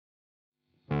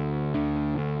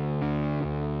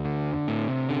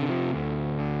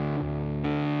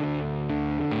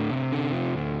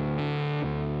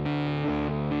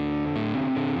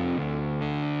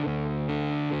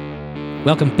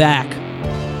Welcome back,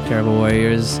 Terrible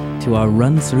Warriors, to our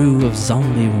run-through of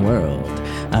Zombie World.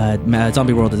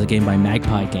 Zombie World is a game by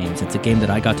Magpie Games. It's a game that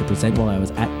I got to present while I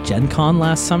was at Gen Con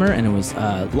last summer, and it was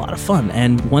a lot of fun.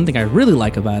 And one thing I really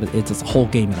like about it is it's a whole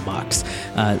game in a box.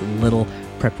 Little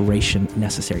preparation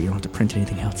necessary. You don't have to print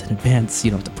anything else in advance. You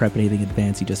don't have to prep anything in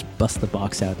advance. You just bust the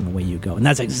box out and away you go. And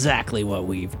that's exactly what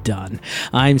we've done.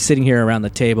 I'm sitting here around the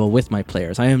table with my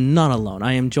players. I am not alone.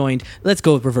 I am joined, let's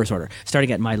go with reverse order.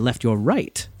 Starting at my left, your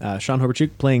right. Sean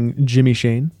Hoberchuk playing Jimmy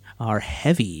Shane. Our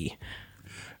heavy.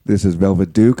 This is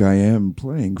Velvet Duke. I am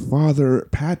playing Father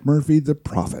Pat Murphy, the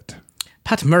Prophet.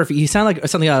 Pat Murphy. You sound like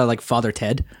something out of like Father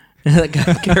Ted. That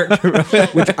character.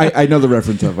 Which I know the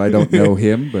reference of. I don't know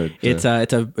him, but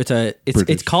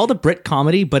it's called a Brit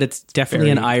comedy, but it's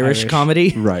definitely an Irish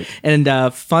comedy. Right.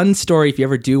 And fun story, if you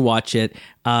ever do watch it,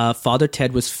 Father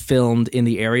Ted was filmed in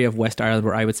the area of West Ireland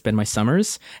where I would spend my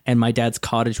summers, and my dad's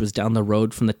cottage was down the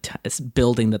road from the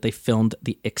building that they filmed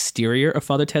the exterior of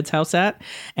Father Ted's house at.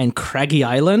 And Craggy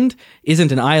Island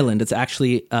isn't an island; it's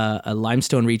actually a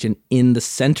limestone region in the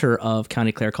center of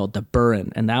County Clare called the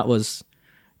Burren, and that was.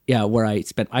 Yeah, where I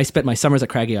spent my summers at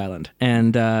Craggy Island,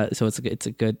 and so it's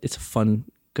a fun,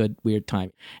 good, weird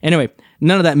time. Anyway,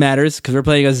 none of that matters because we're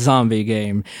playing a zombie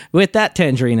game. With that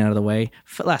tangerine out of the way,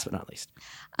 last but not least.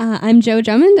 I'm Joe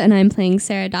Drummond, and I'm playing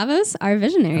Sarah Davos, our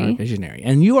visionary.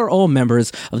 And you are all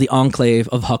members of the enclave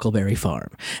of Huckleberry Farm.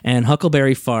 And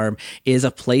Huckleberry Farm is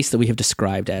a place that we have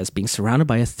described as being surrounded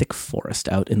by a thick forest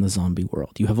out in the zombie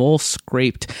world. You have all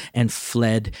scraped and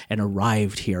fled and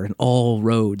arrived here, and all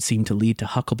roads seem to lead to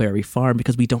Huckleberry Farm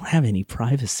because we don't have any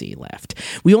privacy left.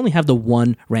 We only have the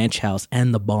one ranch house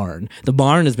and the barn. The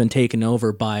barn has been taken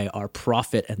over by our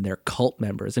prophet and their cult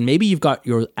members. And maybe you've got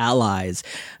your allies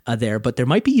there, but there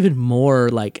might be even more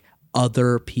like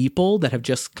other people that have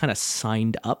just kind of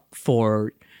signed up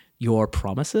for your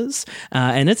promises.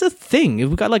 And it's a thing.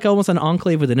 We've got like almost an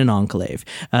enclave within an enclave.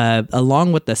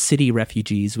 Along with the city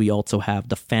refugees, we also have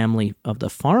the family of the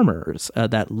farmers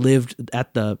that lived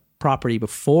at the property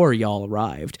before y'all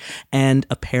arrived, and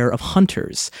a pair of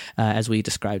hunters, as we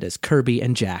described as Kirby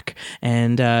and Jack.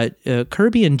 And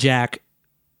Kirby and Jack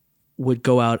would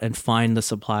go out and find the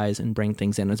supplies and bring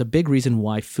things in. There's a big reason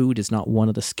why food is not one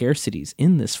of the scarcities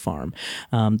in this farm,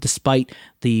 despite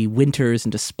the winters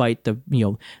and despite the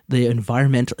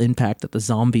environmental impact that the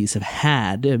zombies have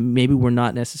had. Maybe we're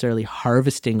not necessarily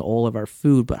harvesting all of our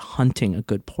food, but hunting a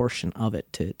good portion of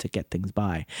it to get things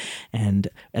by. And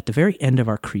at the very end of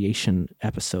our creation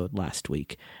episode last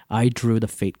week, I drew the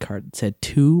fate card that said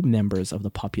 2 members of the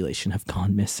population have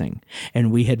gone missing,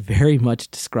 and we had very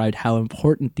much described how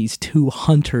important these 2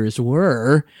 hunters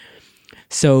were.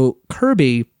 So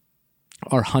Kirby,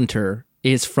 our hunter,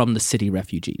 is from the city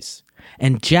refugees,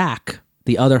 and Jack,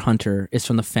 the other hunter, is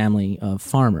from the family of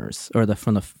farmers, or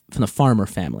from the farmer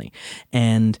family,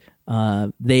 and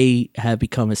they have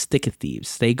become as thick as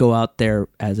thieves. They go out there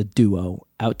as a duo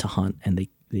out to hunt, and they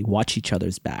watch each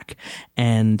other's back,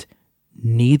 and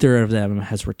neither of them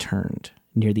has returned.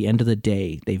 Near the end of the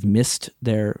day, they've missed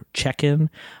their check-in.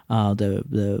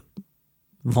 The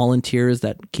volunteers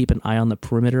that keep an eye on the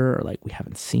perimeter are like, we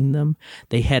haven't seen them.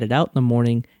 They headed out in the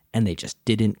morning and they just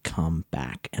didn't come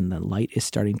back. And the light is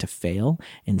starting to fail.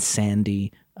 And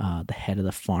Sandy, the head of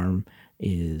the farm,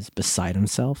 is beside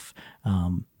himself.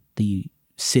 The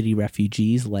city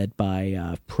refugees led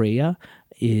by Priya,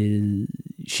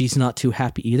 she's not too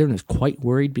happy either, and is quite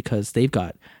worried because they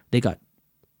got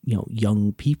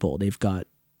young people. They've got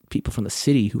people from the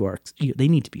city who are, they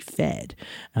need to be fed.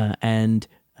 And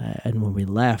when we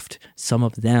left, some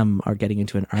of them are getting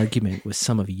into an argument with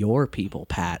some of your people,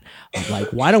 Pat, of like,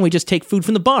 why don't we just take food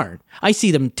from the barn? I see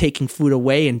them taking food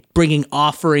away and bringing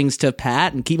offerings to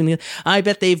Pat and keeping it. I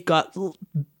bet they've got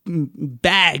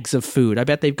bags of food. I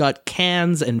bet they've got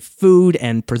cans and food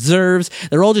and preserves.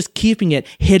 They're all just keeping it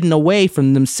hidden away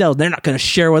from themselves. They're not going to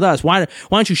share with us. Why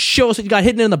don't you show us what you got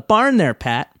hidden in the barn there,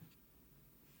 Pat?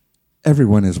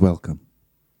 Everyone is welcome.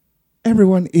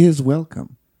 Everyone is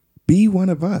welcome. Be one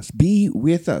of us. Be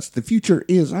with us. The future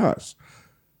is us.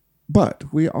 But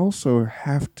we also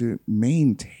have to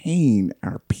maintain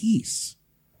our peace.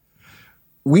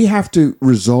 We have to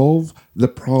resolve the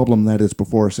problem that is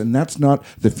before us, and that's not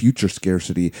the future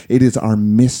scarcity. It is our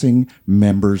missing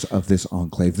members of this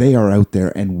enclave. They are out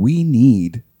there, and we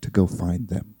need to go find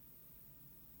them.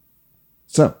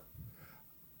 So,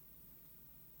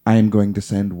 I am going to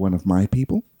send one of my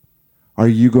people. Are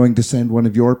you going to send one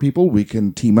of your people? We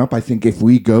can team up. I think if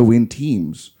we go in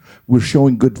teams, we're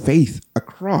showing good faith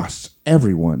across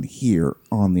everyone here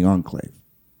on the enclave.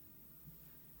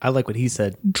 I like what he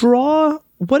said.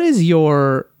 What is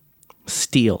your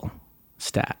steal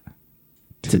stat?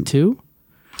 To 2?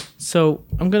 So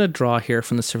I'm going to draw here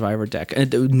from the Survivor deck.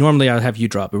 And normally I'll have you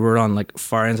draw, but we're on like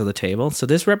far ends of the table. So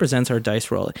this represents our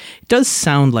dice roll. It does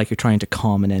sound like you're trying to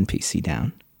calm an NPC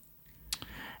down.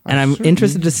 And I'm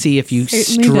interested to see if you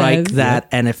Certainly strike does. that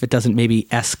and if it doesn't maybe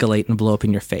escalate and blow up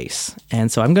in your face.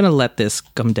 And so I'm going to let this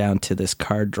come down to this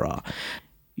card draw.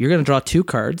 You're going to draw 2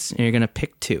 cards, and you're going to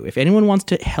pick 2. If anyone wants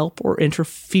to help or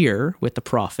interfere with the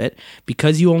Prophet,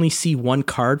 because you only see 1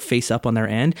 card face up on their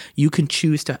end, you can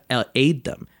choose to aid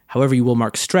them. However, you will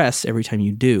mark stress every time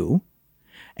you do,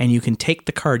 and you can take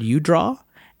the card you draw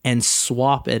and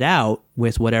swap it out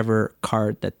with whatever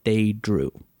card that they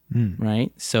drew,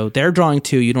 right? So they're drawing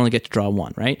 2, you'd only get to draw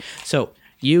 1, right? So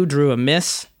you drew a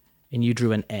miss, and you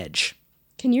drew an edge.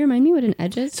 Can you remind me what an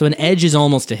edge is? So an edge is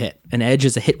almost a hit. An edge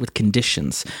is a hit with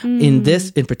conditions. In this,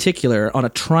 in particular, on a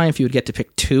triumph, you would get to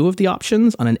pick 2 of the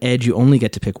options. On an edge, you only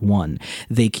get to pick 1.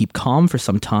 They keep calm for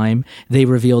some time. They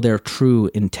reveal their true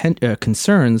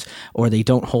concerns, or they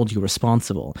don't hold you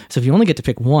responsible. So if you only get to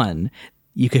pick 1,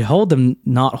 you could hold them,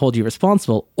 not hold you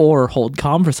responsible, or hold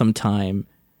calm for some time.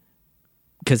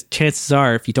 Because chances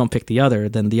are, if you don't pick the other,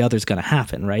 then the other's going to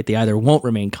happen, right? They either won't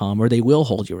remain calm or they will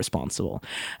hold you responsible.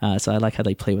 So I like how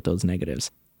they play with those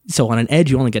negatives. So on an edge,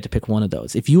 you only get to pick 1 of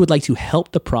those. If you would like to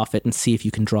help the Prophet and see if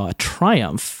you can draw a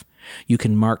triumph, you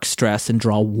can mark stress and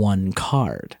draw 1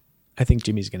 card. I think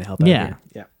Jimmy's going to help out Yeah. here.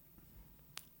 Yeah.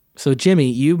 So Jimmy,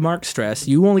 you mark stress.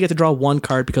 You only get to draw 1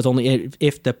 card because only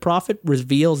if the Prophet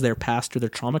reveals their past or their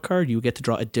trauma card, you get to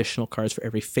draw additional cards for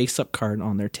every face-up card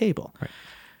on their table. Right.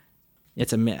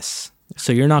 It's a miss.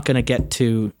 So you're not going to get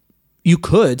to... You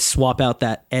could swap out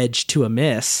that edge to a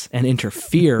miss and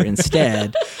interfere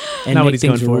instead and Not what make he's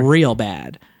going things for. real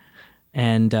bad.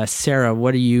 And Sarah,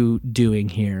 what are you doing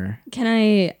here? Can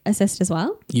I assist as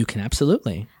well? You can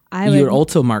absolutely. I You would- would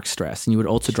also mark stress and you would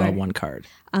also draw Sure. 1 card.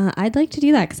 I'd like to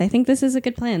do that because I think this is a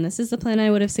good plan. This is the plan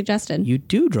I would have suggested. You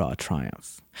do draw a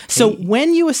triumph. So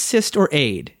when you assist or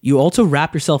aid, you also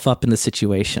wrap yourself up in the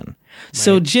situation.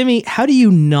 So Jimmy, how do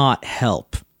you not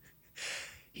help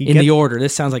in the order?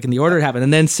 This sounds like in the order it happened.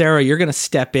 And then Sarah, you're going to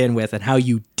step in with and how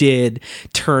you did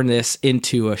turn this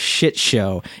into a shit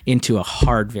show into a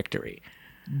hard victory.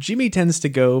 Jimmy tends to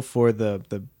go for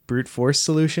the brute force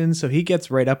solution, so he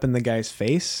gets right up in the guy's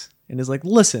face and is like,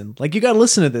 listen, like, you got to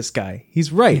listen to this guy.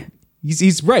 He's right.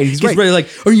 He's right. He's right. Like,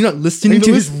 are you not listening to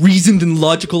to his his reasoned and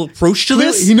logical approach to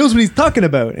Clearly, he knows what he's talking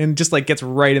about, and just like gets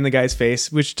right in the guy's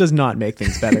face, which does not make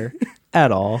things better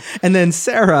at all. And then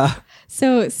Sarah,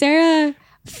 So Sarah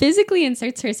physically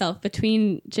inserts herself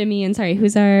between Jimmy and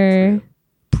who's our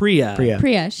Priya.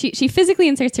 Priya. She physically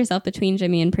inserts herself between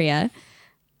Jimmy and Priya,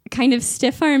 kind of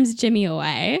stiff arms Jimmy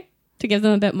away to give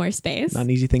them a bit more space, Not an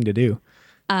easy thing to do.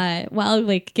 while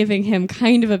like giving him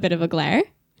kind of a bit of a glare.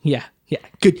 Yeah.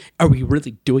 Good. Are we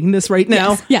really doing this right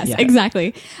now? Yes, Yeah.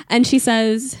 exactly. And she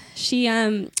says she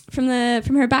from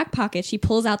her back pocket she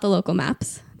pulls out the local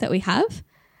maps that we have,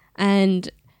 and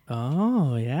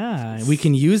Oh, yeah. We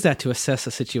can use that to assess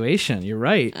a situation. You're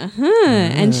right.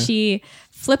 and she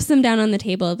flips them down on the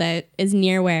table that is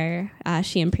near where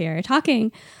she and Priya are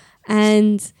talking.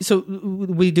 And So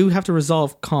we do have to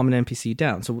resolve calm an NPC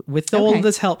down. So with all Okay.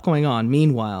 this help going on,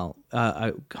 meanwhile,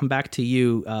 I come back to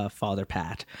you, Father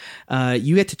Pat.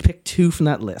 You get to pick 2 from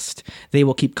that list. They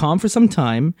will keep calm for some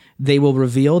time. They will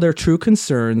reveal their true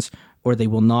concerns, or they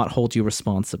will not hold you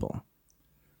responsible.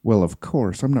 Well, of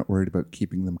course, I'm not worried about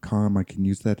keeping them calm. I can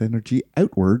use that energy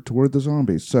outward toward the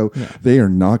zombies. So they are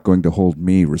not going to hold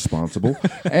me responsible,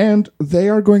 and they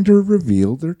are going to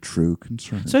reveal their true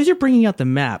concerns. So as you're bringing out the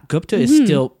map, Gupta is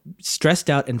still stressed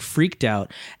out and freaked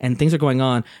out, and things are going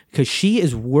on because she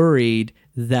is worried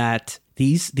that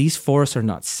these forests are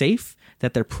not safe,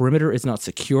 that their perimeter is not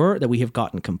secure, that we have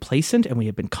gotten complacent and we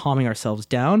have been calming ourselves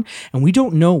down, and we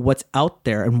don't know what's out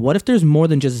there. And what if there's more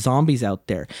than just zombies out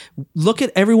there? Look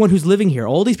at everyone who's living here,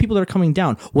 all these people that are coming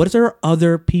down. What if there are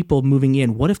other people moving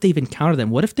in? What if they've encountered them?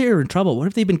 What if they're in trouble? What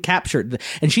if they've been captured?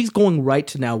 And she's going right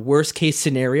to now worst case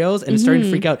scenarios and is starting to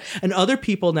freak out. And other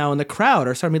people now in the crowd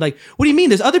are starting to be like, what do you mean?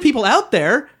 There's other people out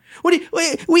there? What do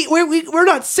you, we're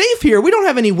not safe here. We don't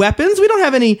have any weapons. We don't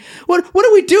have any. What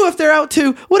do we do if they're out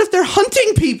to? What if they're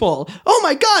hunting people? Oh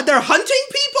my God, they're hunting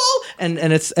people!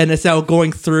 And it's now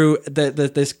going through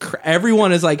this.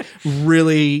 Everyone is like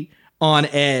really on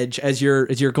edge as you're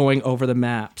going over the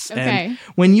maps. Okay. And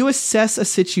when you assess a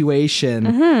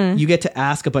situation, you get to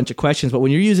ask a bunch of questions. But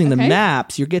when you're using the Okay.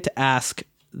 maps, you get to ask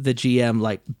the GM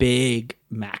like big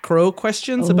macro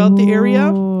questions about the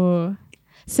area. Oh.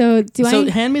 So So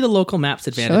hand me the local maps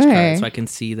advantage Sure. card so I can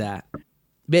see that.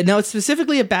 But no, it's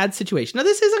specifically a bad situation. Now,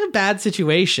 this isn't a bad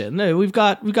situation. No, we've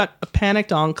got a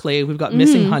panicked enclave. We've got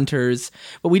missing hunters,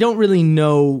 but we don't really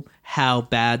know how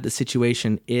bad the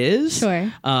situation is.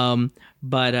 Sure.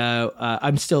 But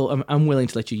I'm willing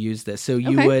to let you use this. So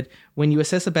you Okay. would, when you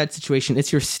assess a bad situation,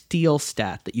 it's your steal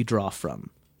stat that you draw from,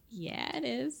 Yeah, it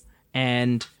is.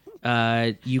 and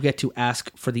you get to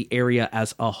ask for the area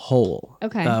as a whole.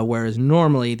 Okay. Whereas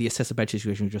normally the assess a bad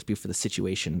situation would just be for the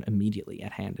situation immediately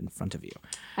at hand in front of you.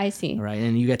 I see. All right.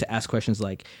 And you get to ask questions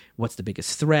like, what's the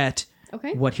biggest threat?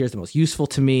 Okay. What here is the most useful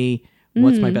to me?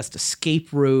 What's my best escape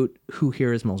route? Who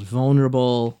here is most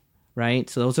vulnerable? Right.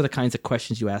 So those are the kinds of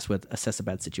questions you ask with assess a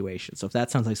bad situation. So if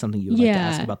that sounds like something you would like to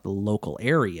ask Yeah. about the local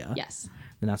area, Yes.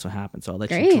 then that's what happens. So I'll let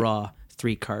Great. you draw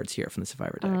 3 cards here from the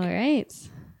Survivor deck. All right.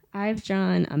 I've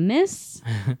drawn a miss,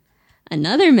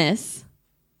 another miss,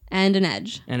 and an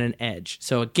edge. And an edge.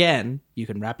 So again, you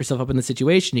can wrap yourself up in the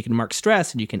situation, you can mark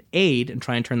stress, and you can aid and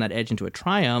try and turn that edge into a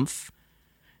triumph.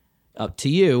 Up to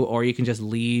you, or you can just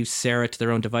leave Sarah to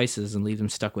their own devices and leave them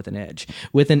stuck with an edge.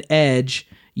 With an edge,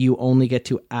 you only get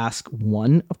to ask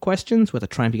 1 of questions. With a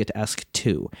triumph, you get to ask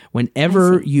 2.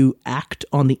 Whenever you act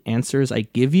on the answers I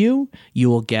give you, you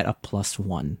will get a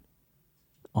 +1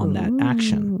 on that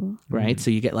action, right? So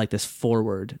you get like this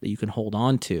forward that you can hold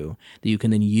on to that you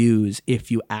can then use if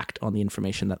you act on the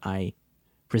information that I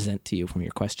present to you from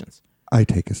your questions. I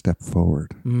take a step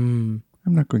forward.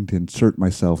 I'm not going to insert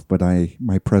myself, but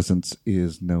my presence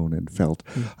is known and felt.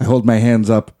 I hold my hands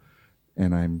up,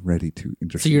 and I'm ready to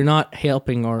intercede. So you're not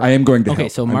helping, or I am going to okay.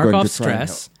 help. So I'm mark going off to try and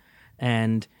stress,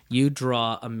 and you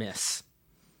draw a miss.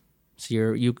 So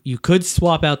you could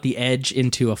swap out the edge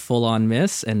into a full on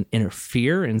miss and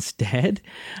interfere instead,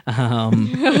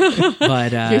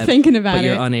 but You're thinking about but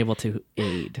you're it. unable to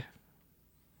aid.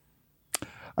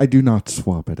 I do not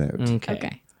swap it out.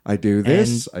 Okay. I do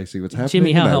this. I see what's happening.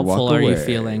 Jimmy, how and I helpful walk are you away.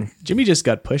 feeling? Jimmy just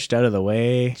got pushed out of the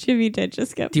way. Jimmy did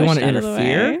just get Do you pushed want to out of the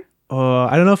interfere? way. Oh,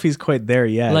 I don't know if he's quite there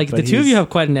yet. Like but the two of you have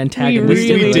quite an antagonistic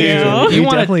really relationship. do. You We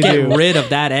want to definitely get do. rid of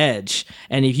that edge,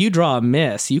 and if you draw a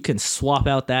miss, you can swap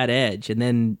out that edge, and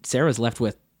then Sarah's left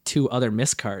with 2 other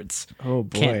miss cards. Oh,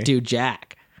 boy. Can't do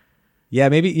jack. Yeah,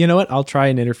 maybe, you know what? I'll try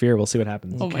and interfere. We'll see what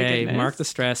happens. Oh my Okay, goodness. mark the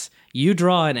stress. You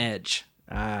draw an edge.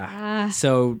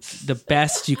 So the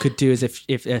best you could do is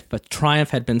if a triumph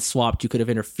had been swapped, you could have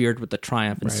interfered with the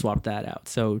triumph and swapped that out.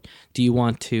 So do you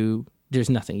want to? There's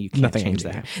nothing you can't Nothing I change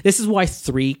can do. there. This is why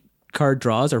 3 card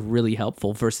draws are really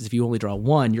helpful versus if you only draw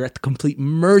 1, you're at the complete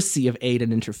mercy of aid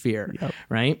and interfere,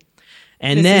 right?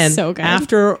 And This then is so good.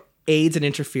 after aids and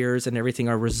interferes and everything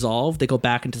are resolved, they go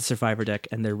back into the Survivor deck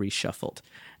and they're reshuffled.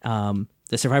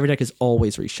 The Survivor deck is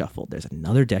always reshuffled. There's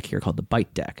another deck here called the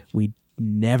Bite deck. We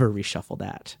never reshuffle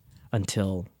that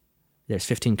until there's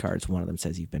 15 cards. One of them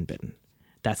says you've been bitten.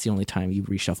 That's the only time you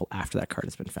reshuffle after that card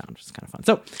has been found, which is kind of fun.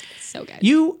 So So good.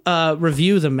 you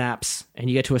review the maps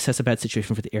and you get to assess a bad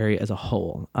situation for the area as a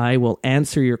whole. I will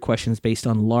answer your questions based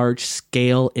on large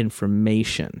scale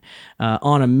information.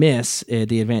 On a miss,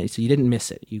 the advantage, so you didn't miss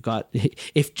it. You got,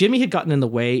 if Jimmy had gotten in the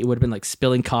way, it would have been like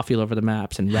spilling coffee all over the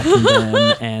maps and wrecking them,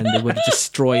 and it would have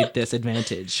destroyed this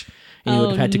advantage. And you would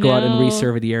have had to go out and no.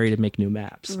 resurvey the area to make new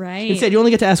maps. Right. Instead, you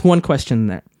only get to ask one question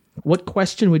there. What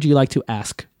question would you like to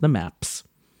ask the maps?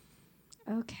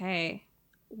 Okay.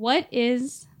 What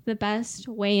is the best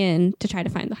way in to try to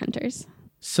find the hunters?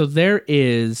 So there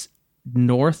is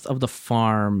north of the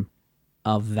farm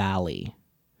a valley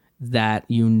that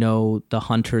you know the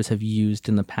hunters have used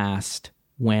in the past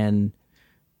when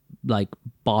like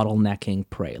bottlenecking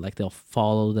prey. Like they'll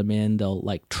follow them in, they'll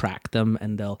like track them,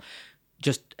 and they'll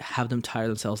just have them tire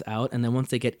themselves out. And then once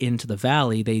they get into the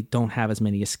valley, they don't have as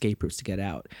many escape routes to get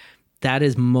out. That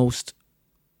is most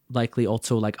likely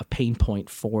also like a pain point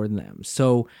for them.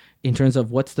 So in terms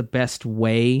of what's the best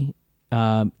way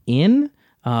in,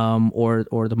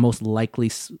 or the most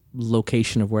likely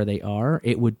location of where they are,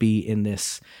 it would be in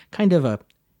this kind of a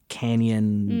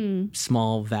canyon,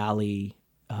 small valley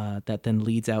that then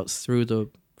leads out through the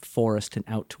forest and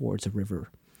out towards a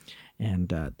river.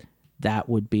 And that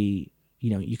would be,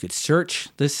 you could search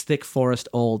this thick forest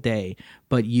all day,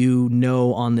 but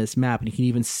on this map, and you can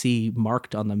even see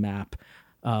marked on the map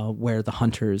where the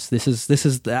hunters,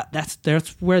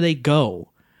 that's where they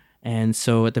go. And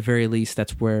so at the very least,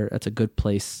 that's a good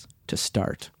place to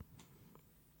start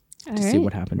to see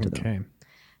what happened to them. Okay.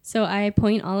 So I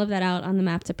point all of that out on the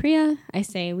map to Priya. I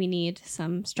say we need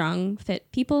some strong,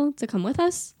 fit people to come with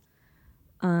us.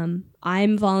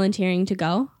 I'm volunteering to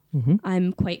go.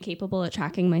 I'm quite capable at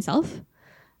tracking myself.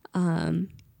 And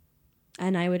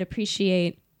I would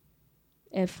appreciate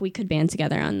if we could band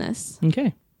together on this.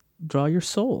 Okay. Draw your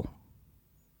soul.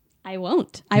 I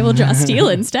won't. I will draw steel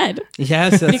instead.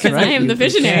 Yes, that's Because right. I am You- the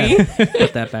visionary. you can.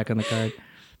 Put that back on the card.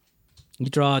 You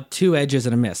draw 2 edges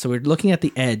and a miss. So we're looking at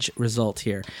the edge result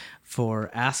here for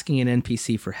asking an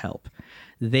NPC for help.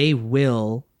 They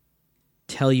will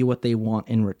tell you what they want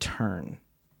in return.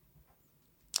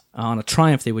 On a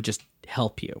triumph, they would just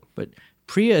help you. But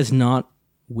Priya is not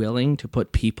willing to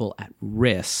put people at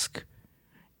risk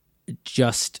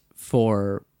just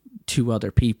for 2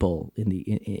 other people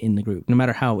in the group, no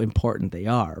matter how important they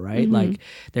are, right? Like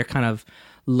they're kind of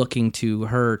looking to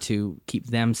her to keep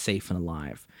them safe and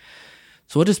alive.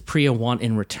 So what does Priya want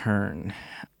in return?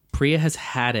 Priya has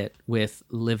had it with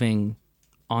living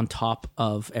on top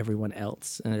of everyone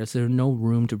else, and there's no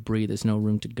room to breathe, there's no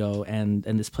room to go, and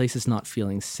this place is not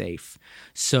feeling safe.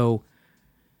 So,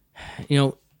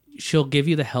 she'll give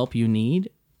you the help you need,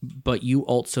 but you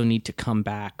also need to come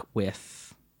back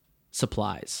with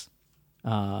supplies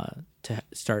to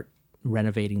start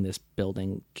renovating this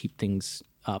building, keep things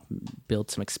up,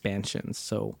 build some expansions.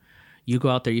 So you go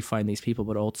out there, you find these people,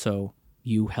 but also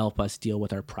you help us deal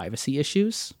with our privacy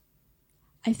issues.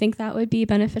 I think that would be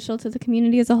beneficial to the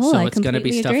community as a whole. So I it's going to be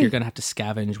completely stuff agree. you're going to have to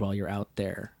scavenge while you're out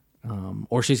there.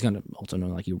 Or she's going to also know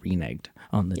like you reneged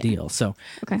on the deal. So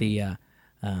Okay.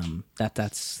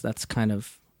 that's kind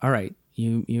of all right.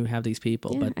 You have these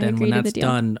people, Yeah, but I then agree when to the that's deal.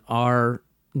 done, our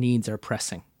needs are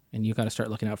pressing, and you got to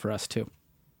start looking out for us too.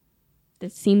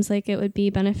 This seems like it would be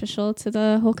beneficial to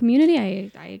the whole community.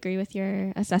 I agree with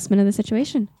your assessment of the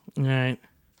situation. All right,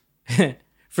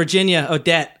 Virginia,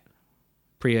 Odette,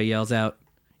 Priya yells out,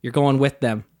 "You're going with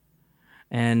them,"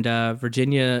 and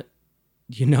Virginia,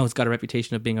 has got a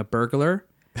reputation of being a burglar,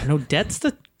 and Odette's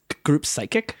the group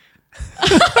psychic.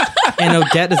 And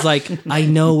Odette is like, I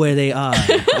know where they are.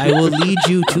 I will lead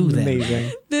you to them.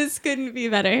 Amazing. This couldn't be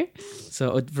better.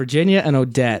 So Virginia and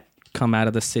Odette come out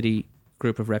of the city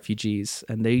group of refugees,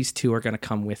 and these 2 are going to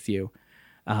come with you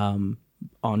on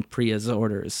Priya's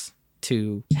orders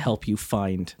to help you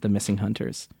find the missing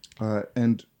hunters.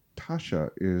 And Tasha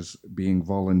is being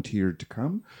volunteered to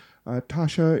come.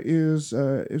 Tasha is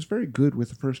very good with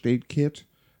the first aid kit.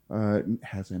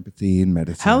 Has empathy and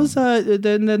medicine. How's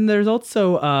then there's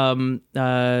also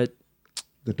the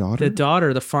daughter? the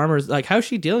daughter, the farmer's, like, how's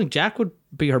she dealing? Jack would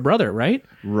be her brother, right?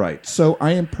 Right. So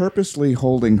I am purposely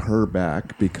holding her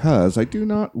back because I do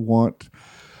not want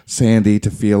Sandy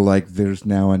to feel like there's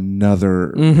now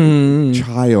another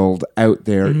child out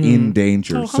there in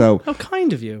danger. Oh, so how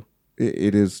kind of you.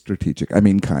 it is strategic. I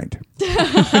mean, kind.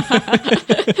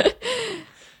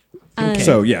 Okay.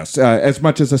 So yes, as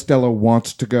much as Estella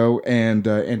wants to go and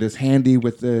is handy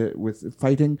with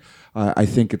fighting, I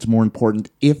think it's more important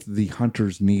if the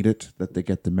hunters need it that they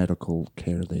get the medical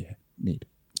care they need.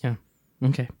 Yeah.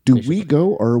 Okay. Do we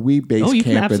go or are we base you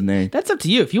can camp and they? That's up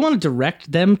to you. If you want to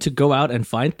direct them to go out and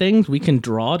find things, we can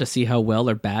draw to see how well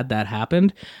or bad that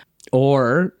happened.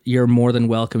 Or you're more than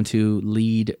welcome to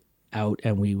lead out,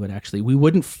 and we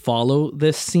wouldn't follow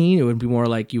this scene. It would be more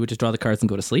like you would just draw the cards and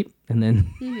go to sleep, and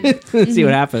then see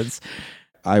what happens.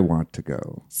 I want to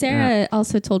go. Sarah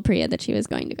also told Priya that she was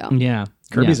going to go. Yeah.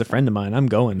 Kirby's yeah. a friend of mine. I'm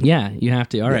going. Yeah, you have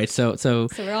to. All right. So So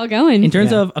we're all going. in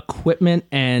terms Yeah. of equipment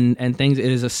and things, it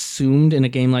is assumed in a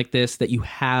game like this that you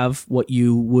have what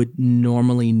you would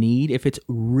normally need. If it's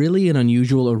really an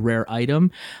unusual or rare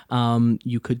item,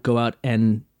 you could go out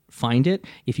and find it.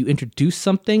 If you introduce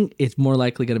something, it's more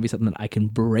likely going to be something that I can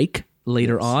break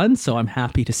later on. So I'm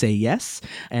happy to say yes,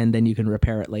 and then you can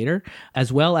repair it later.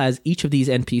 As well as each of these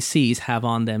NPCs have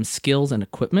on them skills and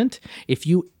equipment. If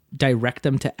you direct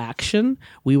them to action,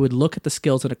 we would look at the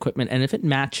skills and equipment, and if it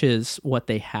matches what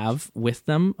they have with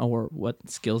them or what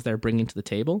skills they're bringing to the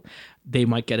table, they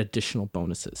might get additional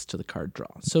bonuses to the card draw.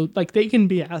 So like they can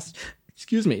be asked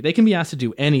to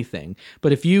do anything,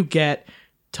 but if you get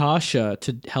Tasha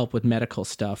to help with medical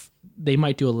stuff, they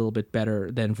might do a little bit better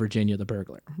than Virginia the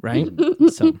burglar, right?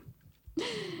 So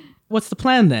what's the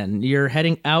plan then? You're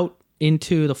heading out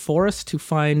into the forest to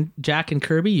find Jack and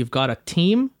Kirby. You've got a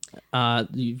team.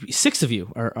 6 of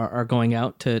you are going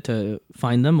out to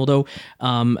find them. Although,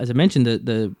 as I mentioned,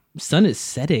 the sun is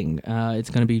setting. It's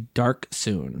going to be dark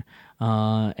soon.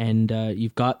 And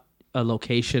you've got a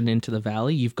location into the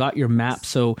valley. You've got your map,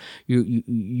 so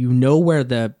you know where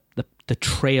the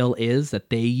trail is that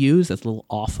they use. That's a little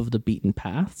off of the beaten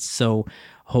path. So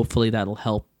hopefully that'll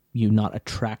help you not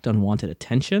attract unwanted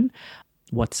attention.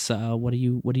 What do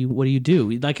you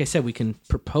do? Like I said, we can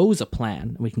propose a plan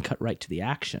and we can cut right to the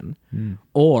action,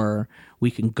 or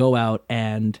we can go out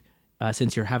and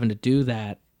since you're having to do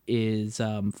that, is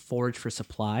forage for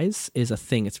supplies is a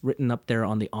thing. It's written up there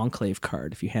on the Enclave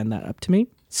card. If you hand that up to me,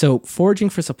 so foraging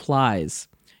for supplies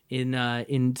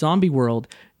in Zombie World,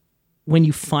 when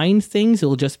you find things,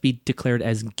 it'll just be declared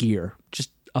as gear,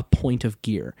 just a point of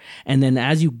gear. And then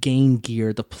as you gain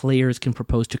gear, the players can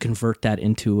propose to convert that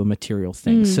into a material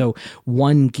thing. So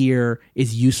 1 gear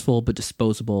is useful but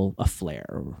disposable, a flare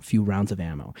or a few rounds of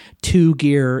ammo. 2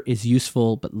 gear is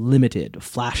useful but limited, a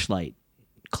flashlight,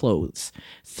 clothes.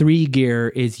 3 gear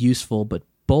is useful but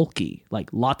bulky, like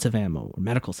lots of ammo or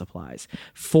medical supplies.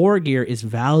 4 gear is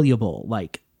valuable,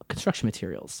 like construction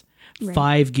materials.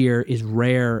 5 gear is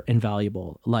rare and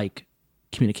valuable, like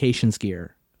communications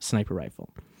gear, sniper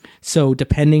rifle. So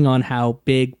depending on how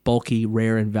big, bulky,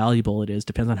 rare, and valuable it is,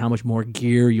 depends on how much more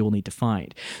gear you'll need to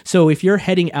find. So if you're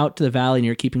heading out to the valley and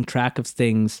you're keeping track of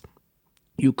things,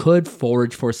 you could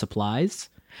forage for supplies,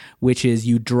 which is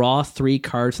you draw 3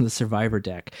 cards from the survivor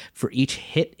deck. For each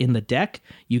hit in the deck,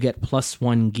 you get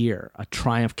 +1 gear. A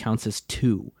triumph counts as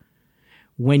 2.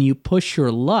 When you push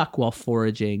your luck while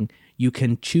foraging, you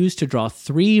can choose to draw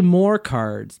 3 more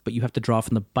cards, but you have to draw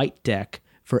from the bite deck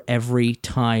for every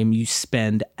time you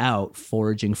spend out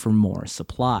foraging for more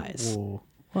supplies.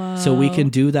 Whoa. So we can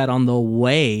do that on the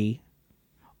way,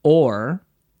 or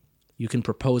you can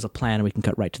propose a plan and we can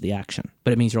cut right to the action.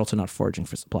 But it means you're also not foraging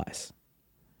for supplies.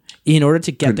 In order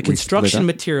to get Couldn't the we split construction up?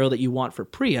 material that you want for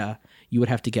Priya, you would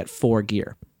have to get 4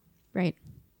 gear. Right.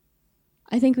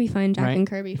 I think we find Jack Right? and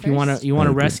Kirby If first. you want to I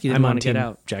agree. rescue them, I'm want on to get team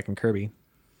out. Jack and Kirby.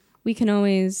 We can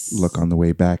always Look on the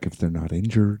way back if they're not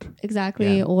injured.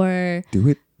 exactly, Yeah. or Do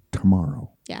it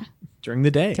tomorrow. During the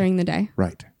day. during the day.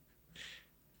 Right.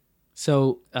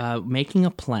 So making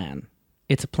a plan.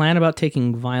 It's a plan about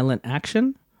taking violent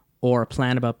action, or a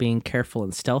plan about being careful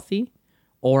and stealthy,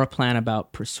 or a plan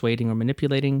about persuading or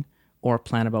manipulating, or a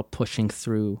plan about pushing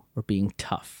through or being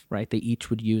tough, right? They each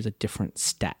would use a different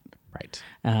stat. Right.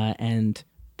 And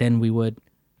then we would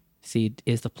see,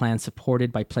 is the plan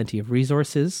supported by plenty of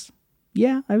resources?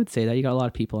 Yeah, I would say that. You got a lot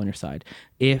of people on your side.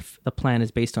 If the plan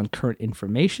is based on current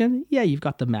information, yeah, you've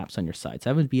got the maps on your side. So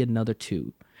that would be another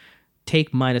 2.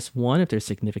 Take -1 if there's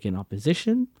significant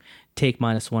opposition. Take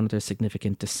 -1 if there's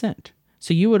significant dissent.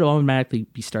 So you would automatically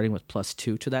be starting with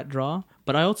 +2 to that draw.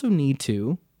 But I also need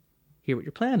to hear what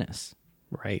your plan is,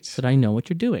 Right. so that I know what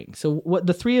you're doing. So what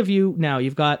the 3 of you now,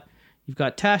 you've got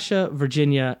Tasha,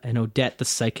 Virginia, and Odette the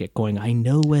psychic going, I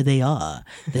know where they are.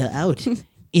 They're out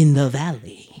in the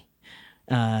valley.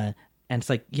 And it's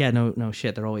like, yeah, no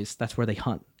shit. That's where they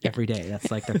hunt every day.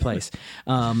 That's like their place.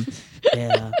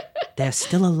 They're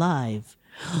still alive,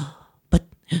 but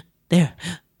they're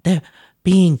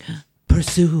being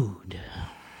pursued.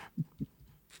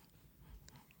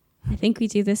 I think we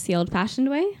do this the old-fashioned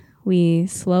way. We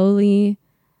slowly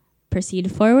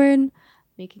proceed forward,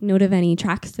 making note of any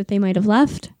tracks that they might have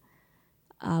left.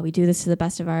 We do this to the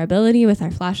best of our ability with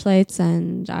our flashlights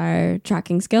and our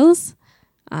tracking skills.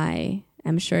 I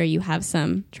am sure you have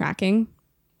some tracking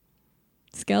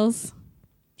skills.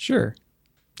 Sure.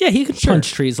 Yeah, he could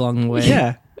punch trees along the way.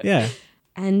 Yeah. Yeah.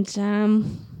 And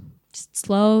just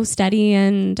slow, steady,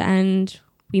 and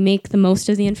we make the most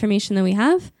of the information that we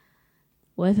have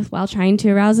while trying to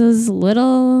arouse as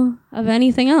little of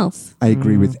anything else. I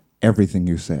agree with everything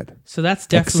you said, So that's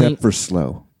definitely except for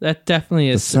slow. that definitely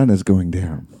The is sun is going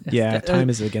down. Yeah. Time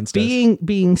is against us.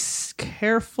 being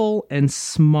careful and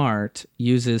smart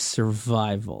uses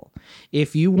survival.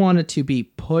 If you wanted to be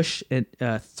pushed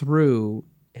through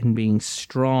and being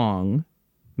strong,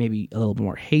 maybe a little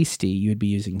more hasty, you'd be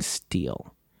using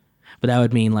steel. But that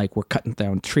would mean like we're cutting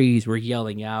down trees, we're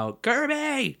yelling out,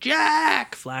 Kirby,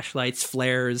 Jack, flashlights,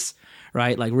 flares,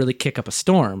 right? Like really kick up a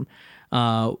storm.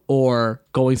 Or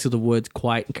going through the woods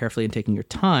quiet and carefully and taking your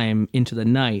time into the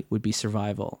night would be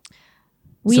survival.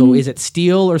 So is it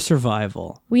steel or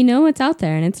survival? We know what's out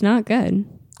there, and it's not good.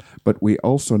 But we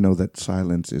also know that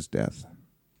silence is death.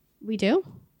 We do?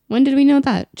 When did we know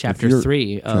that? Chapter If you're-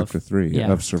 3 of Chapter 3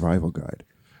 yeah. of Survival Guide.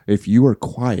 If you are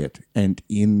quiet and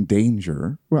in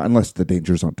danger, well, unless the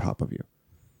danger's on top of you,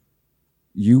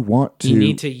 you want to. You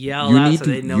need to yell you out need so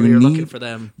to- they know you you're need- looking for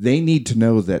them. They need to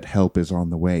know that help is on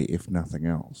the way, if nothing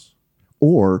else.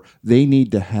 Or they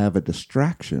need to have a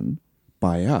distraction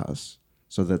by us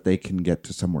so that they can get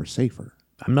to somewhere safer.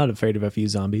 I'm not afraid of a few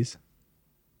zombies.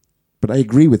 But I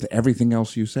agree with everything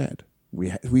else you said.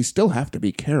 We still have to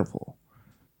be careful.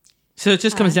 So it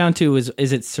just comes down to is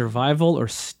it survival or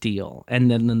steal? And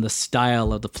then the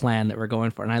style of the plan that we're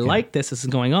going for. And I like this is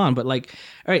going on, but like,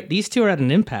 all right, these two are at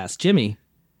an impasse. Jimmy,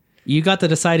 you got the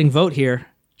deciding vote here.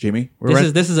 Jimmy?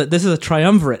 This is a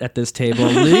triumvirate at this table.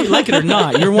 Like it or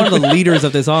not, you're one of the leaders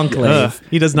of this enclave.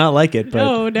 He does not like it,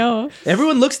 but No.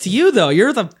 Everyone looks to you though.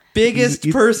 You're the biggest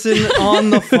person on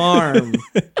the farm.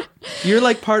 You're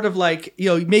like part of like,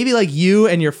 maybe like you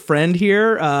and your friend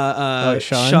here,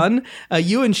 Shun.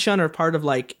 You and Shun are part of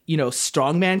like,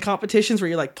 strongman competitions where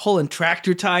you're like pulling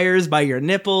tractor tires by your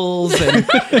nipples and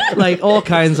like all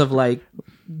kinds of like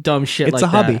dumb shit It's like a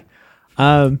that.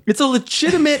 hobby. It's a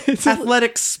legitimate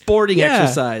athletic sporting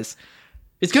exercise.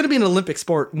 It's going to be an Olympic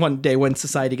sport one day when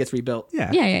society gets rebuilt.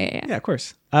 Yeah. Yeah. Of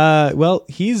course. Well,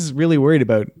 he's really worried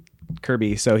about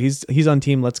Kirby, so he's on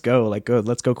team. Let's go. Like,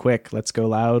 let's go quick. Let's go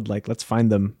loud. Like, let's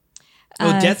find them.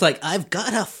 Jet's like, I've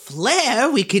got a flare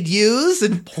we could use,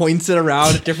 and points it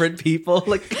around at different people.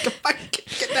 Like,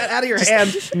 get that out of your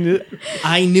hand.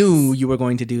 I knew you were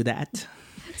going to do that.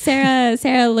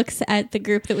 Sarah looks at the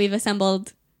group that we've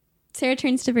assembled. Sarah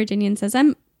turns to Virginia and says,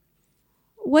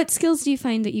 what skills do you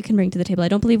find that you can bring to the table? I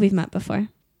don't believe we've met before.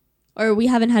 Or we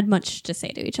haven't had much to say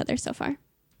to each other so far.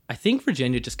 I think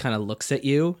Virginia just kind of looks at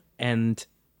you and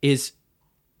is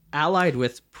allied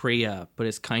with Priya, but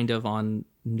is kind of on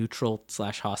neutral /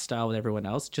 hostile with everyone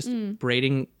else, just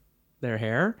braiding their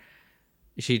hair.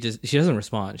 She doesn't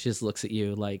respond. She just looks at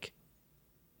you like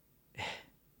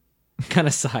kind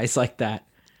of sighs like that.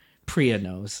 Priya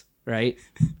knows, right?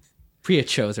 Priya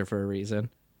chose her for a reason.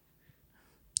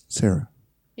 Sarah,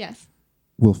 Yes.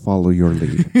 we'll follow your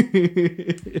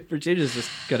lead. Virginia's just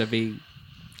gonna be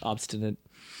obstinate.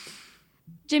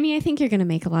 Jimmy, I think you're going to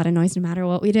make a lot of noise no matter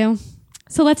what we do.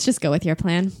 So let's just go with your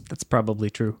plan. That's probably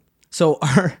true. So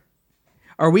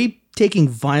are we taking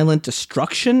violent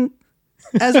destruction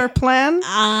as our plan?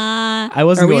 I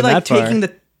wasn't Are we going like that far. taking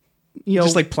the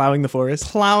just like plowing the forest?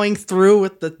 plowing through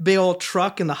with the big old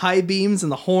truck and the high beams and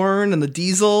the horn and the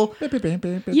diesel?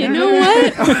 You know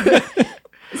what?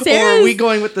 Or are we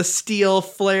going with the steel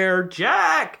flare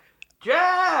Jack?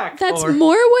 That's Or-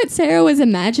 more what Sarah was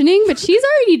imagining, but she's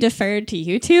already deferred to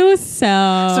you two, so...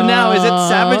 So now is it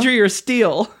savagery or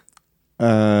steel?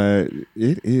 It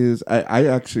is. I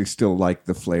actually still like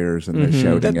the flares and the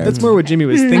shouting. That's more what Jimmy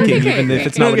was thinking, Okay, even if okay,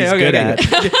 it's not what he's good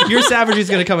at. Your savagery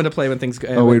is going to come into play when things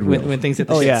it will. when things hit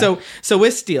the shit. yeah. So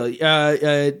with steel,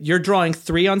 you're drawing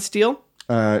 3 on steel.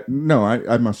 No,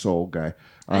 I'm a soul guy.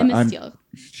 I'm a steel.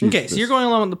 she's Okay, so the- you're going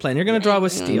along with the plan. You're going to draw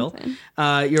with steel.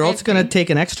 You're also going to take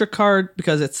an extra card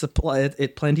because it's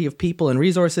plenty of people and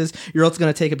resources. You're also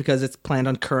going to take it because it's planned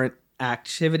on current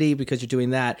activity because you're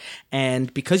doing that.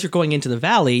 And because you're going into the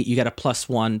valley, you get a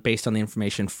 +1 based on the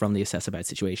information from the assess a bad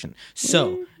situation.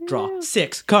 So draw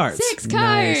 6 cards. 6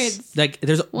 cards! Like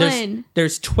One,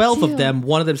 there's 12 two, of them.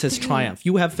 One of them says three, triumph.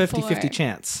 You have 50-50 4,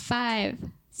 chance. 5,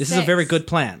 This is a very good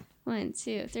plan. 1,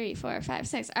 2, 3, 4, 5,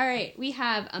 6. All right, we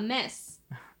have a miss,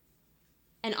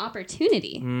 an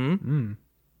opportunity, an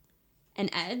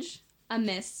edge, a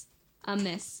miss,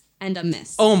 and a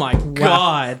miss. Oh my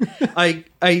god.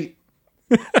 I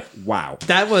wow.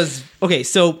 that was okay,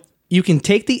 so you can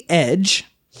take the edge,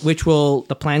 which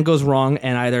the plan goes wrong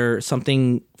and either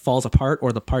something falls apart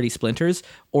or the party splinters,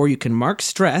 or you can mark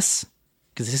stress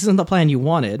because this isn't the plan you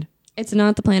wanted, It's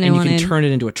not the plan I and you wanted. can turn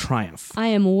it into a triumph. I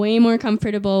am way more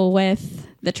comfortable with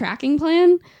the tracking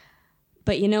plan.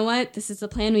 But you know what? This is the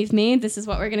plan we've made. This is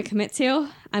what we're going to commit to.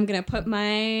 I'm going to put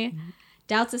my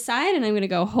doubts aside and I'm going to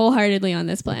go wholeheartedly on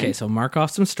this plan. Okay, so mark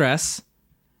off some stress.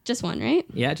 Just one, right?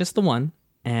 Yeah, just the one.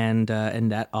 And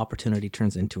that opportunity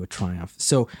turns into a triumph.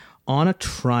 So on a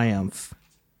triumph,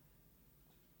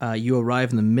 you arrive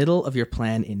in the middle of your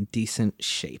plan in decent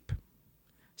shape.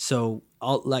 So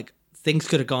things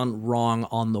could have gone wrong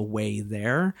on the way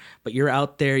there, but you're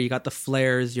out there. You got the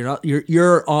flares.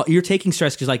 You're taking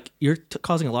stress because you're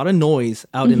causing a lot of noise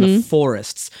out in the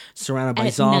forests, surrounded by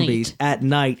At zombies night. at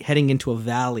night, heading into a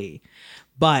valley.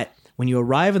 But when you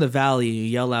arrive in the valley, you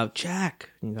yell out, "Jack!"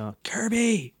 And you go,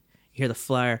 "Kirby!" You hear the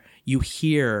flare. You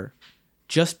hear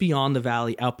just beyond the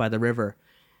valley, out by the river,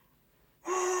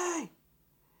 "Hey,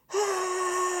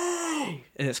 hey!"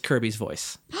 And it's Kirby's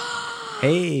voice.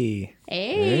 Hey.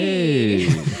 Hey.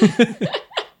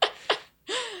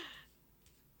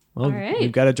 Well, All right.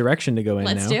 we've got a direction to go in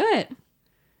Let's now. do it.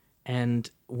 And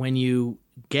when you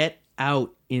get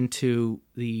out into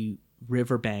the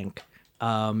riverbank,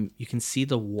 you can see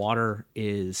the water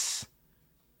is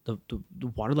the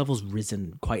water level's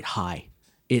risen quite high.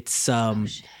 It's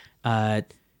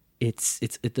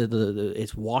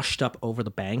it's washed up over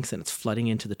the banks and it's flooding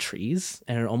into the trees,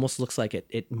 and it almost looks like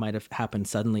it might have happened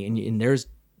suddenly. And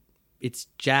it's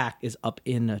Jack is up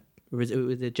in was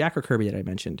it Jack or Kirby that I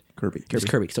mentioned? Kirby. It's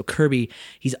Kirby. So Kirby,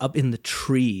 he's up in the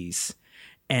trees,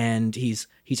 and he's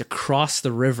across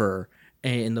the river,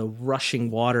 and the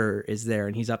rushing water is there,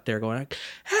 and he's up there going,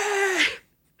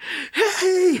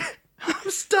 "Hey, I'm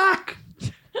stuck."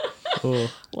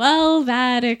 Oh, Well,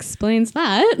 that explains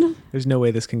that. there's no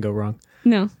way this can go wrong.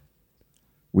 No.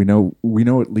 We know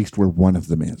at least where one of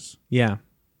them is. Yeah.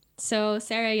 So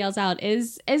Sarah yells out,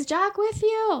 "Is Jack with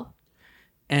you?"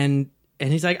 And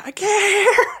he's like, I care.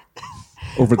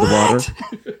 Over the water.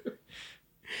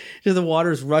 So the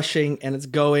water's rushing and it's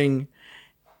going,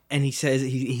 and he says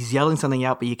he's yelling something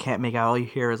out, but you can't make out. All you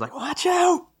hear is like, "Watch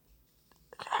out!"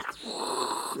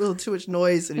 A little too much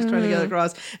noise, and he's trying to get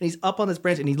across. And he's up on this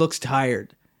branch, and he looks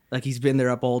tired, like he's been there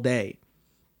up all day.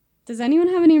 Does anyone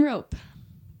have any rope?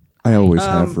 I always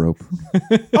have rope.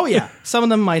 Oh yeah, some of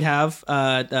them might have.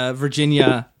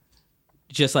 Virginia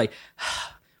just like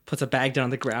puts a bag down on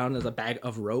the ground as a bag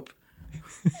of rope.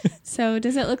 So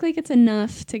does it look like it's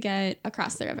enough to get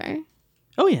across the river?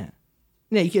 Oh yeah,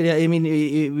 yeah. You could. I mean,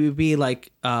 it would be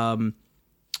like, how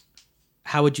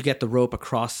would you get the rope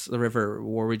across the river,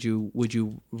 or would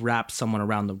you wrap someone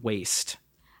around the waist?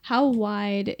 How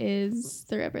wide is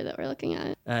the river that we're looking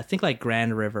at? Think like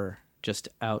Grand River, just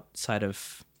outside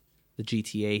of the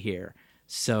GTA here.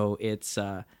 So it's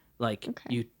like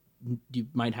Okay. you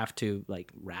might have to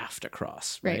like raft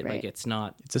across, right? Right. Like it's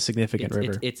not. It's a significant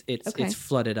river. It's Okay. it's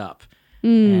flooded up,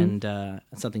 and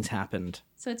something's happened.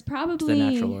 So it's It's probably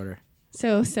the natural order.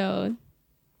 So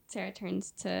Sarah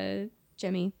turns to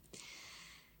Jimmy.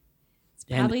 It's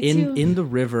And probably in the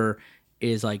river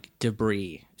is like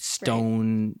debris,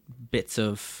 stone, bits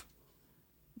of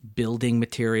building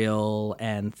material,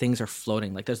 and things are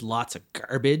floating. Like there's lots of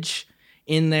garbage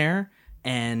in there,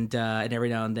 and every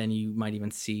now and then you might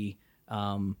even see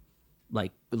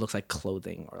like it looks like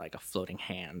clothing or like a floating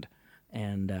hand,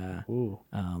 and Ooh.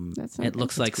 That's it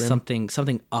looks like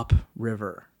something up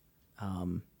river,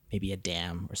 maybe a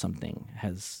dam or something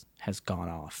has gone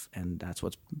off, and that's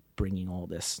what's bringing all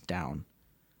this down.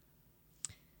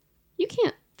 You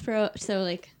can't throw. So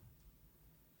like,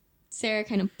 Sarah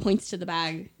kind of points to the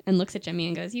bag and looks at Jimmy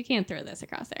and goes, "You can't throw this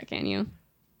across there, can you?"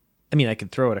 I mean, I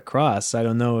could throw it across. I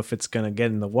don't know if it's going to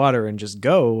get in the water and just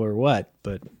go or what,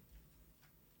 but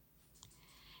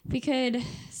We could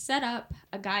set up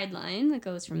a guideline that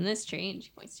goes from this tree, and she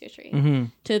points to a tree,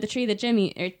 to the tree that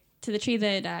to the tree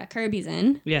that Kirby's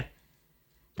in. Yeah.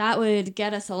 That would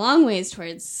get us a long ways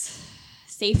towards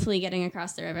safely getting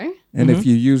across the river. And if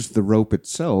you use the rope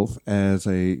itself as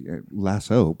a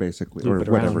lasso, basically, Loop or it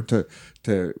whatever, around.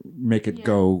 to make it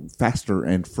go faster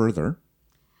and further.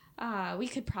 We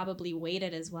could probably weight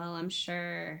it as well. I'm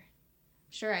sure.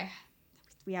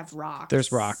 We have rocks.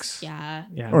 There's rocks. Yeah.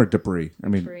 yeah. Or debris. I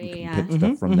mean, Debris, we can yeah. pick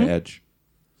stuff from the edge.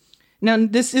 Now,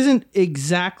 this isn't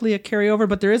exactly a carryover,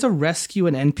 but there is a rescue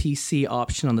an NPC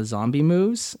option on the zombie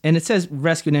moves. And it says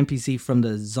rescue an NPC from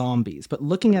the zombies. But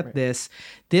looking at this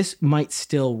might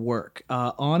still work.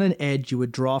 On an edge, you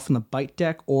would draw from the bite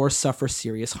deck or suffer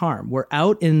serious harm. We're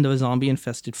out in the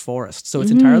zombie-infested forest. So it's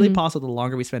entirely possible the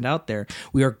longer we spend out there,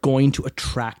 we are going to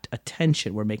attract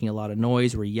attention. We're making a lot of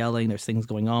noise. We're yelling. There's things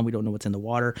going on. We don't know what's in the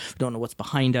water. We don't know what's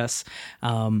behind us.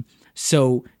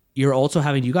 So you're also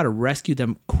you got to rescue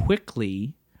them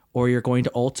quickly, or you're going to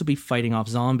also be fighting off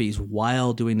zombies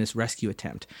while doing this rescue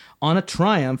attempt. On a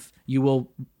triumph, you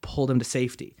will pull them to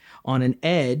safety. On an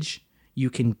edge, you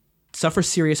can suffer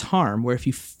serious harm, where if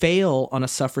you fail on a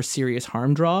suffer serious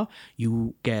harm draw,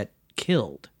 you get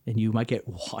killed and you might get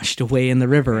washed away in the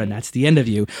river, and that's the end of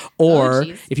you. Or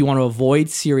geez. if you want to avoid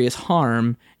serious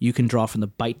harm, you can draw from the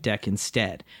bite deck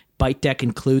instead. Bite deck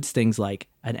includes things like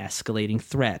an escalating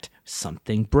threat,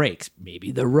 something breaks,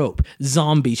 maybe the rope,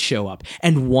 zombies show up,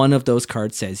 and one of those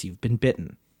cards says you've been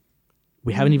bitten.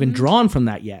 We haven't even drawn from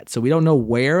that yet, so we don't know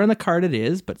where in the card it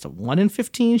is, but it's a 1 in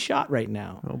 15 shot right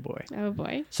now. Oh boy. Oh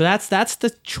boy. So that's the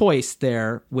choice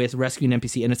there with rescuing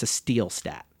NPC, and it's a steal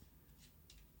stat.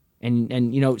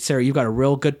 And you know, Sarah, you've got a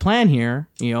real good plan here.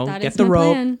 You know, That get is the my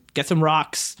rope, plan. get some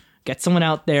rocks, get someone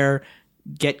out there,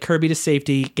 get Kirby to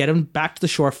safety, get him back to the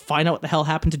shore, find out what the hell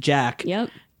happened to Jack, Yep.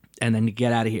 and then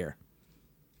get out of here.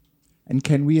 And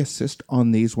can we assist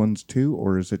on these ones too,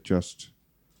 or is it just...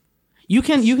 You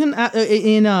can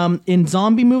in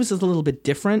zombie moves is a little bit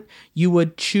different. You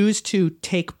would choose to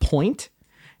take point,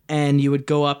 and you would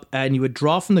go up and you would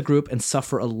draw from the group and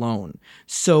suffer alone.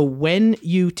 So when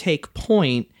you take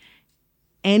point,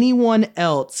 anyone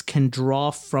else can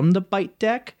draw from the bite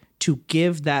deck to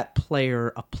give that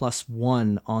player a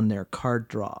 +1 on their card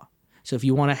draw. So if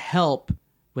you want to help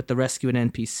with the rescue an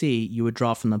NPC, you would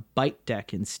draw from the bite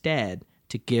deck instead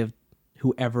to give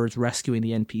whoever's rescuing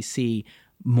the NPC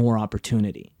more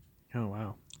opportunity. Oh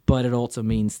wow. but it also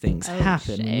means things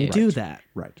happen when you shit. do that.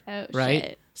 Right. Oh, Right?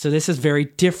 shit. So this is very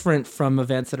different from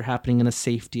events that are happening in the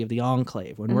safety of the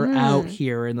Enclave. When we're out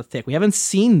here in the thick, we haven't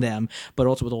seen them, but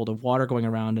also with all the water going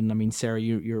around. And I mean, Sarah,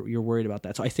 you're worried about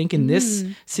that. So I think in this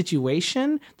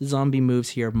situation, the zombie moves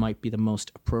here might be the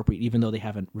most appropriate, even though they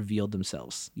haven't revealed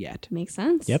themselves yet. Makes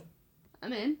sense. Yep.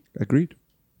 I'm in. Agreed.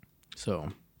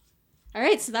 So All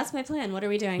right, so that's my plan. What are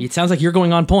we doing? it sounds like you're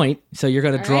going on point. So you're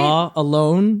going to All draw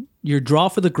alone. You draw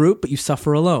for the group, but you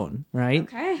suffer alone, right?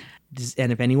 Okay.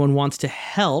 And if anyone wants to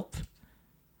help,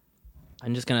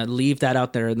 I'm just going to leave that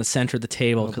out there in the center of the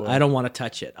table because I don't want to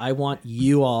touch it. I want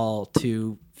you all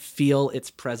to feel its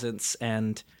presence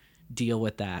and deal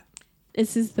with that.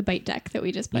 This is the bite deck that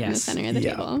we just put in the Yes. center of the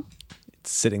Yeah. table. It's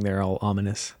sitting there all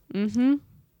ominous.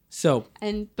 So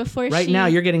And before right now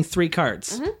you're getting 3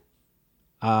 cards.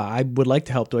 I would like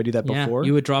to help. Do I do that Yeah, before?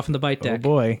 you would draw from the bite Oh deck.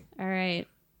 boy. All right.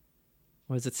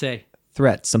 What does it say?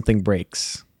 Threat. Something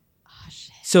breaks.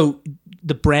 So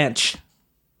the branch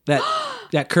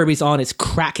that Kirby's on is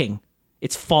cracking.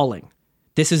 It's falling.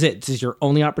 This is it. This is your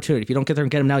only opportunity. If you don't get there and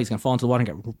get him now, he's gonna fall into the water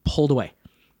and get pulled away.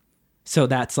 So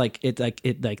that's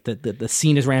the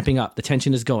scene is ramping up. The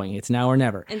tension is going. It's now or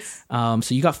never. So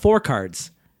you got 4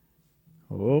 cards.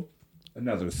 Oh.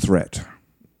 Another threat.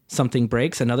 Something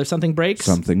breaks. Another something breaks.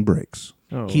 Something breaks.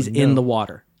 Oh, He's in the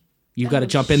water. You've got to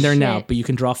jump in there now, shit. but you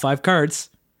can draw 5 cards.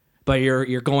 But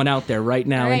you're going out there right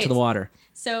now All into right. the water.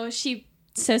 So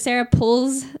Sarah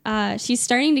pulls. She's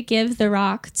starting to give the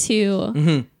rock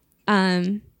to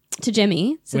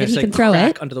Jimmy so that It's he like can throw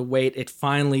crack it. under the weight. It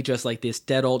finally just like this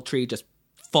dead old tree just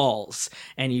falls,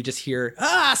 and you just hear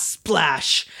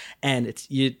splash, and it's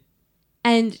you.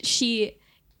 And she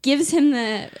gives him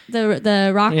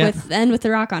the rock Yeah. with the end with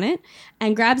the rock on it,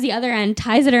 and grabs the other end,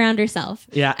 ties it around herself,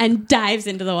 Yeah. and dives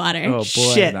into the water. Oh boy.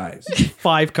 Shit. Nice.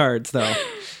 5 cards though.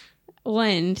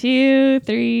 1, 2,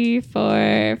 3,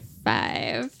 4,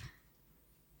 5.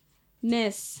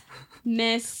 Miss,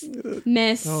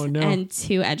 Oh, no. and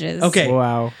 2 edges. Okay.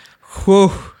 Wow.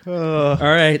 Whew. All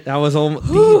right, that was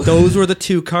those were the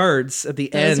 2 cards at the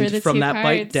Those were end the from 2 that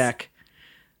bite cards. deck.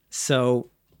 So,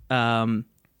 hand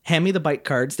me the bite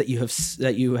cards that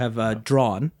you have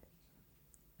drawn,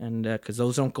 and because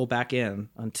those don't go back in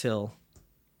until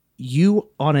you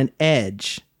on an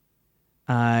edge.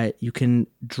 You can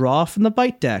draw from the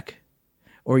bite deck,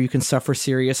 or you can suffer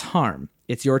serious harm.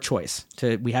 It's your choice.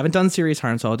 We haven't done serious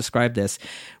harm, so I'll describe this.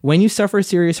 When you suffer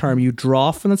serious harm, you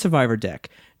draw from the survivor deck.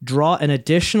 Draw an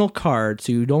additional card,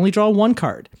 so you'd only draw 1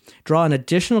 card. Draw an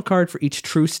additional card for each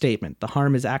true statement. The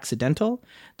harm is accidental.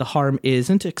 The harm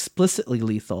isn't explicitly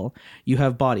lethal. You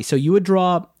have body. So you would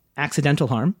draw accidental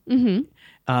harm.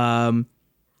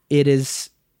 It is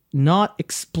not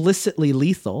explicitly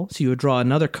lethal, so you would draw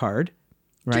another card.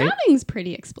 Right? Drowning's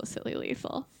pretty explicitly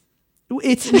lethal.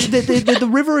 It's the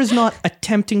river is not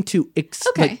attempting to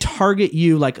Okay. target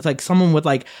you like someone with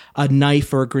like a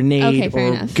knife or a grenade Okay, fair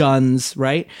or enough. guns,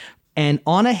 right? And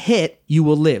on a hit, you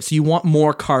will live. So you want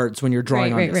more cards when you're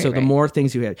drawing Right, on right, this. So right, the right. more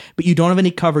things you hit, but you don't have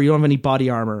any cover. You don't have any body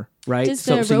armor, right? Does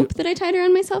so, the so you- rope that I tied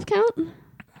around myself count?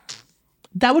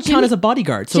 that would count as a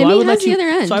bodyguard. So Jimmy I would has let you. the other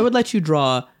end. So I would let you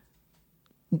draw.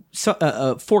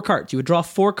 4 cards. You would draw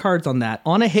 4 cards on that.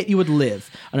 On a hit, you would live.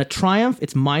 On a triumph,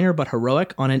 it's minor but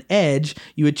heroic. On an edge,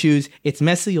 you would choose it's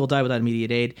messy, you'll die without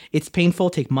immediate aid. It's painful,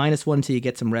 take -1 until you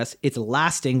get some rest. It's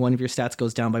lasting, one of your stats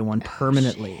goes down by 1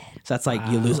 permanently. So that's like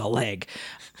you lose a leg.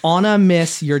 On a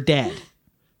miss, you're dead.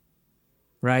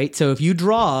 Right? So if you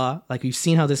draw, like you've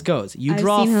seen how this goes, you I've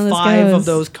draw seen how this 5 of goes.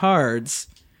 those cards.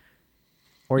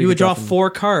 Or You would could draw from- 4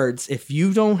 cards. If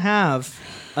you don't have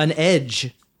an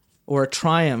edge or a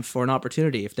triumph or an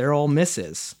opportunity, if they're all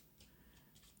misses,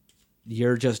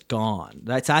 you're just gone.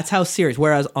 That's how serious.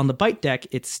 Whereas on the bite deck,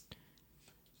 it's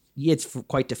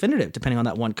quite definitive depending on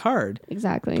that 1 card.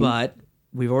 Exactly. But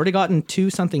we've already gotten 2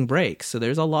 something breaks, so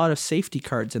there's a lot of safety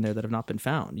cards in there that have not been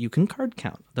found. You can card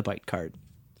count the bite card.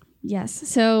 yes.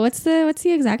 So what's the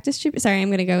exact distribution? Sorry, I'm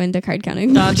going to go into card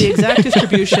counting. The exact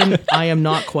distribution, I am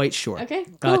not quite sure. Okay,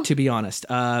 cool. To be honest,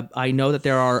 I know that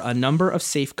there are a number of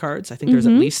safe cards. I think there's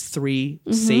at least 3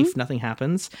 safe. Nothing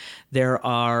happens. There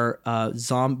are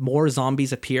more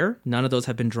zombies appear. None of those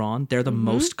have been drawn. They're the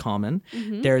most common.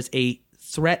 There's a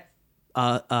threat.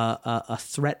 A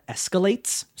threat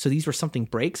escalates. So these were something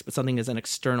breaks, but something is an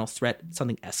external threat.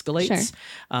 Something escalates.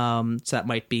 So that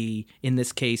might be in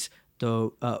this case.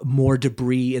 The more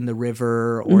debris in the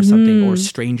river or something, or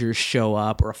strangers show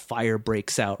up or a fire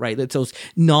breaks out, right? That's those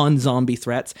non-zombie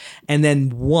threats. And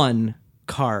then 1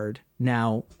 card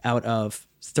now out of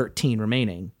 13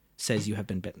 remaining says you have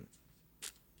been bitten.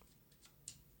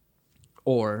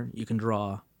 Or you can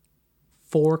draw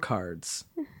 4 cards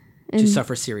to And-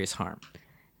 suffer serious harm.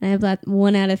 I have that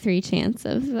 1 out of 3 chance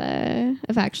of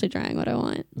actually drawing what I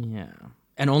want. Yeah.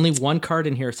 And only 1 card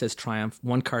in here says triumph,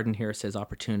 1 card in here says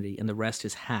opportunity, and the rest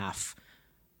is half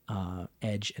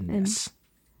edge and miss.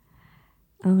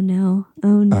 Oh no!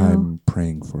 Oh no! I'm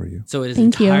praying for you. So it is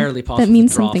Thank you. entirely That possible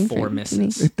means to draw something 4 for me.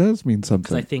 misses. It does mean Because I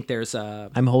something. think there's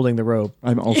I'm holding the rope.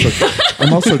 I'm also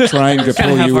trying to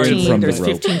pull you in from the there's rope.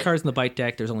 15 cards in the bite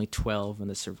deck. There's only 12 in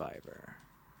the survivor.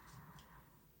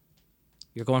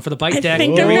 You're going for the bite deck.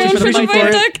 think You're I'm reaching going for the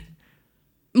bite deck. deck.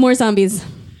 More zombies.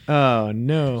 Oh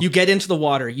no! You get into the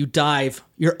water, you dive,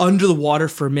 you're under the water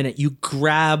for a minute, you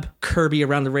grab Kirby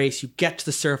around the race, you get to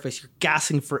the surface, you're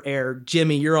gasping for air.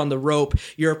 Jimmy, you're on the rope,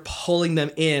 you're pulling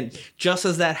them in. Just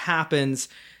as that happens,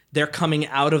 they're coming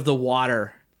out of the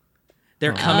water.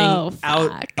 They're coming out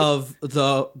fuck. of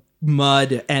the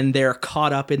mud, and they're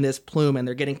caught up in this plume, and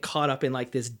they're getting caught up in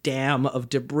like this dam of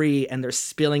debris, and they're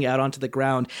spilling out onto the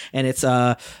ground. And it's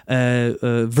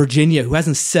Virginia, who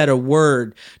hasn't said a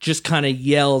word, just kind of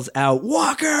yells out,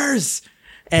 "Walkers!"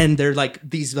 And they're like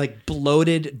these like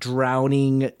bloated,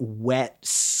 drowning, wet,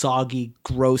 soggy,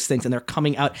 gross things, and they're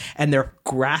coming out and they're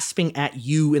grasping at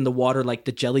you in the water like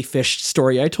the jellyfish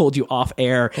story I told you off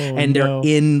air. And they're no.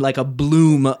 in like a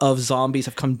bloom of zombies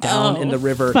have come down in the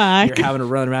river. fuck. You're having to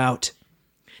run out.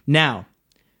 Now,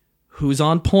 who's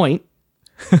on point?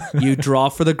 You draw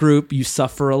for the group, you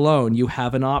suffer alone. You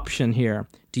have an option here.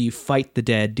 Do you fight the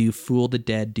dead? Do you fool the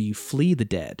dead? Do you flee the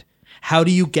dead? How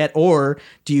do you get, or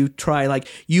do you try, like,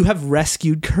 you have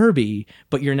rescued Kirby,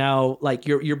 but you're now like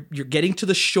you're getting to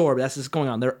the shore, but that's what's going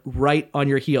on. They're right on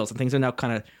your heels, and things are now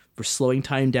kind of, we're slowing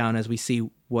time down as we see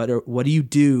what do you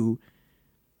do.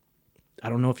 I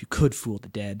don't know if you could fool the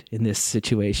dead in this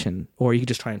situation, or you could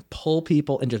just try and pull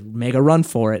people and just make a run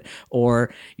for it,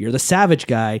 or you're the savage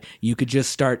guy. You could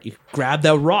just you grab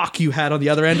that rock you had on the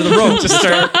other end of the rope, just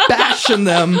start bashing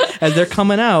them as they're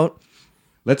coming out.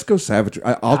 Let's go savage.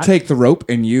 I'll take the rope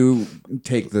and you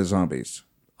take the zombies.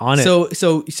 On it.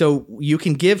 So you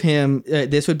can give him.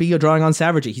 This would be your drawing on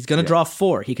savagery. He's going to draw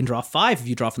 4. He can draw 5 if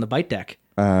you draw from the bite deck,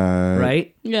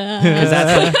 right? Yeah. Because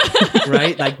that's like,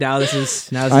 right. Like now this is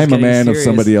I'm a getting man of serious.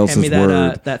 somebody Hand else's me that,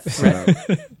 word. that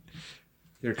threat.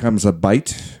 Here comes a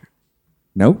bite.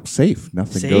 No, safe.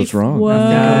 Nothing Safe? goes wrong. Whoa.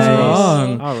 Nothing goes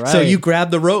wrong. All right. So you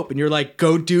grab the rope and you're like,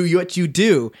 go do what you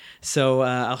do. So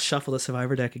I'll shuffle the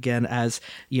survivor deck again as,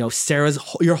 you know,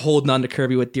 you're holding on to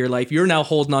Kirby with dear life. You're now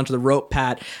holding on to the rope,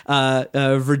 Pat.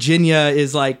 Virginia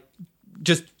is like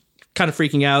just kind of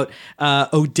freaking out.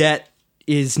 Odette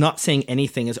is not saying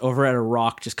anything, is over at a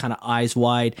rock, just kind of eyes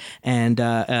wide. And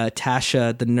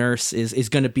Tasha, the nurse, is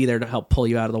going to be there to help pull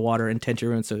you out of the water and tend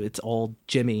your wound. So it's all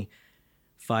Jimmy.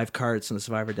 5 cards from the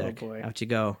survivor deck. boy. Out you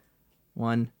go.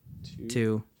 1,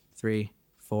 2, 3,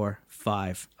 4,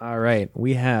 5. All right.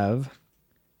 We have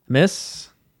Miss,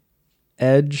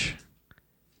 Edge.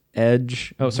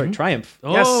 Oh, sorry, Triumph.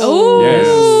 Yes.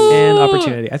 Oh. And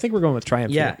Opportunity. I think we're going with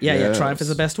Triumph. Yeah, here. yeah. Triumph is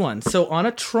the best one. So on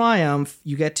a Triumph,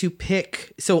 you get to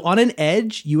pick. So on an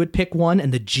Edge, you would pick one,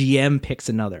 and the GM picks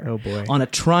another. Oh, boy. On a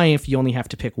Triumph, you only have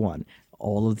to pick one.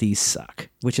 All of these suck,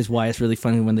 which is why it's really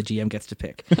funny when the GM gets to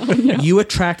pick. You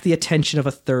attract the attention of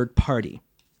a third party.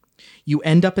 You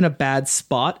end up in a bad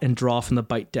spot and draw from the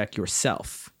bite deck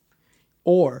yourself.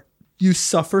 Or you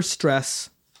suffer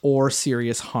stress or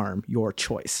serious harm, your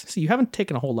choice. So you haven't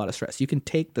taken a whole lot of stress. You can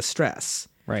take the stress.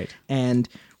 Right. And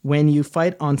when you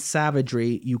fight on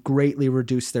savagery, you greatly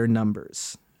reduce their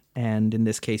numbers. And in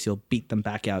this case, you'll beat them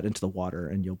back out into the water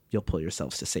and you'll pull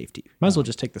yourselves to safety. Might as well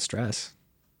just take the stress.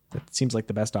 That seems like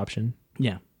the best option.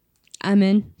 Yeah. I'm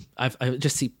in. I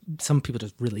just see some people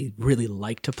just really, really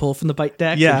like to pull from the bite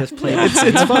deck. Yeah. And just play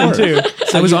It's fun too.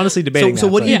 I was honestly debating. So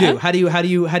what do you Yeah. do?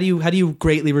 How do you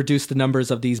greatly reduce the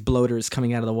numbers of these bloaters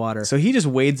coming out of the water? So he just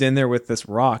wades in there with this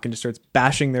rock and just starts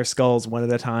bashing their skulls one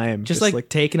at a time. just like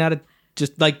taking out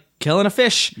just like killing a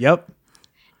fish. Yep.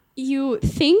 You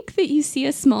think that you see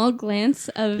a small glance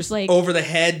of like. Over the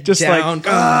head, Just down.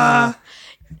 like,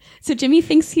 So Jimmy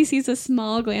thinks he sees a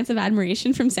small glance of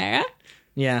admiration from Sarah.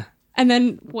 Yeah. And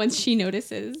then once she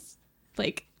notices,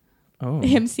 like, Oh.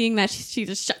 him seeing that, she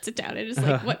just shuts it down and is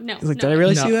like, what? No. He's like, no, did I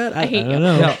really no. see that? I hate you. don't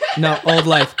know. No, old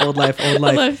life. Old Now,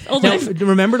 life.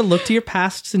 remember to look to your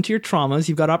pasts and to your traumas.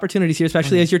 You've got opportunities here,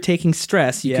 especially as you're taking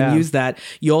stress. You can Yeah. use that.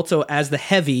 You also, as the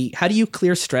heavy, how do you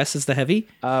clear stress as the heavy?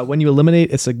 When you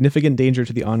eliminate a significant danger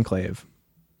to the Enclave.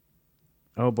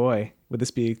 Oh boy. Would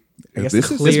this be... I guess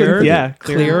This is- Clear, yeah.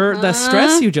 clear the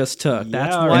stress you just took.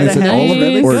 That's Yeah, why And the is it heavy all of is it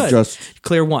really or good. just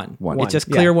Clear one. One. It's just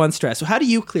Yeah. clear one stress. So how do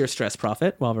you clear stress,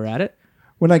 Prophet, while we're at it?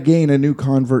 When I gain a new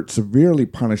convert, severely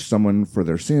punish someone for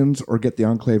their sins, or get the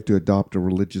Enclave to adopt a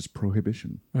religious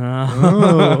prohibition.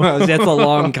 That's a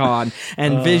long con.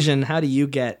 And vision, how do you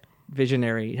get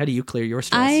visionary? How do you clear your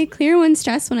stress? I clear one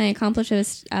stress when I accomplish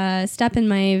a step in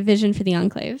my vision for the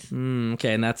Enclave.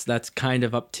 Okay, and that's kind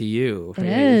of up to you. It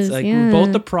is, It's like yeah.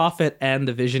 both the prophet and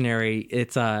the visionary.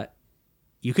 It's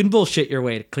you can bullshit your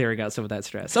way to clearing out some of that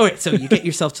stress. Okay, so you get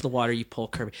yourself to the water, you pull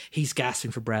Kirby. He's gasping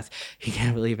for breath. He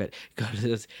can't believe it.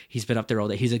 He's been up there all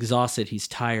day. He's exhausted. He's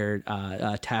tired.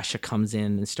 Tasha comes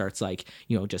in and starts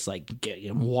just getting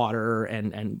him water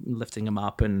and lifting him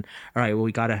up. And all right, well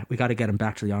we gotta get him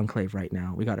back to the Enclave right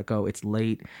now. We gotta go. It's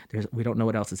late. We don't know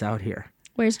what else is out here.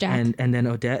 Where's Jack? And then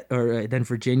Odette then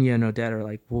Virginia and Odette are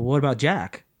like, well, what about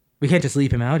Jack? We can't just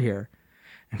leave him out here.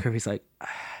 And Kirby's like,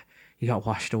 he got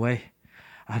washed away.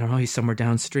 I don't know. He's somewhere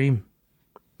downstream.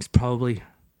 He's probably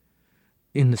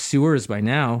in the sewers by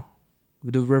now.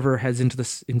 The river heads into the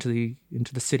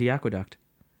city aqueduct.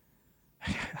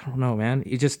 I don't know, man.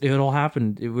 It all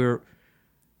happened. We were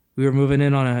moving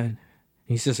in on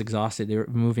he's just exhausted. They were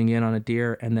moving in on a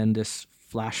deer, and then this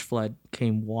flash flood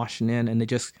came washing in,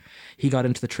 and he got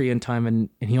into the tree in time, and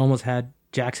he almost had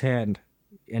Jack's hand,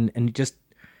 and he just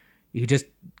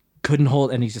couldn't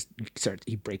hold, and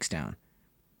he breaks down.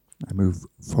 I move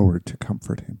forward to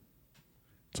comfort him.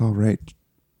 It's all right.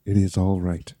 It is all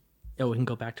right. Oh, we can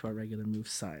go back to our regular move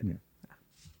side.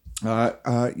 Yeah.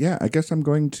 I guess I'm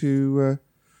going to...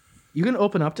 You can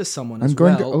open up to someone I'm as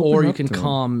going to well, open or you up can to him.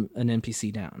 calm an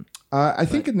NPC down. I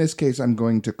think in this case, I'm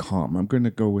going to calm. I'm going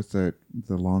to go with the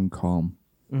long calm.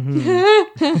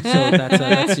 So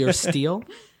that's your steal?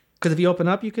 Because if you open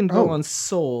up, you can go on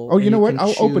soul. Oh, you and know what? can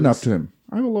I'll open up choose- to him.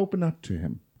 I will open up to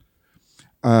him.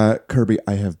 Kirby,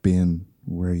 I have been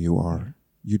where you are.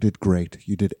 You did great.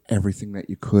 You did everything that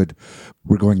you could.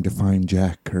 We're going to find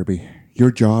Jack, Kirby.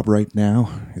 Your job right now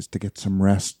is to get some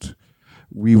rest.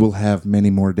 We will have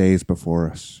many more days before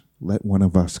us. Let one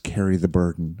of us carry the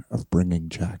burden of bringing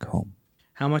Jack home.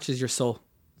 How much is your soul?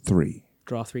 3.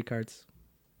 Draw 3 cards.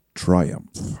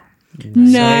 Triumph.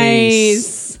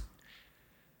 Nice.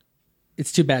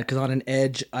 It's too bad because on an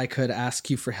edge, I could ask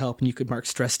you for help and you could mark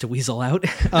stress to weasel out.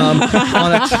 On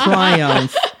a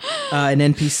triumph, an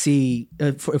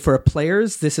NPC, for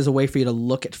players, this is a way for you to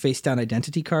look at face down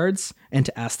identity cards and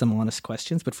to ask them honest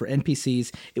questions. But for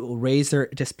NPCs, it will raise their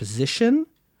disposition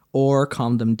or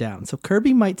calm them down. So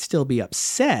Kirby might still be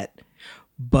upset,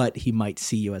 but he might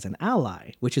see you as an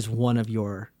ally, which is one of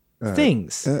your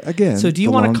things. Again, So do you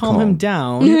the want long to calm him calm.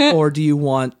 down or do you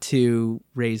want to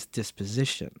raise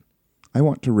disposition? I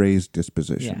want to raise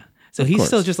disposition. Yeah. So Of he's course.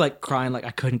 still just like crying, like,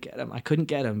 I couldn't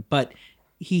get him. But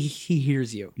he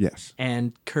hears you. Yes.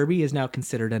 And Kirby is now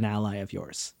considered an ally of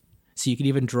yours. So you can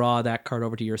even draw that card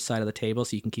over to your side of the table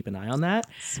so you can keep an eye on that.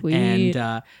 Sweet.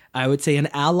 And I would say an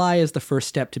ally is the first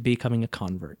step to becoming a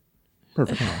convert.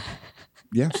 Perfect.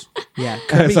 Yes. Yeah.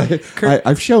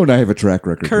 I've shown I have a track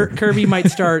record. here. Kirby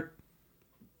might start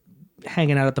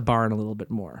hanging out at the barn a little bit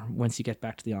more once you get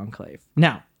back to the Enclave.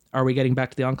 Now, are we getting back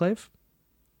to the Enclave?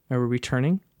 Are we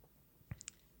returning?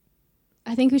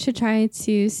 I think we should try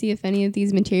to see if any of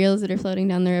these materials that are floating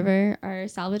down the river are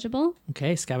salvageable.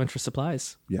 Okay, scavenge for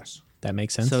supplies. Yes. That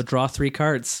makes sense. So draw 3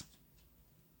 cards.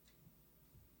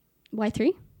 Why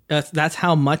 3? That's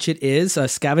how much it is.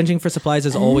 Scavenging for supplies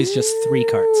is always just 3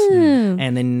 cards.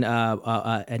 And then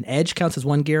an edge counts as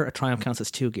 1 gear, a triumph counts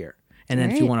as 2 gear. And then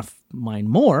if you Right. want to mine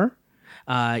more,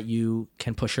 you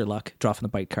can push your luck, draw from the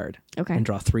bite card, Okay. and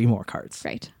draw 3 more cards.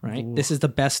 Right. Right? This is the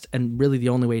best and really the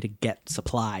only way to get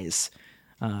supplies,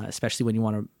 especially when you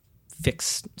want to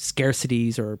fix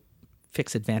scarcities or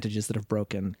fix advantages that have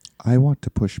broken. I want to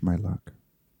push my luck.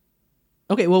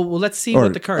 Okay, well let's see Or-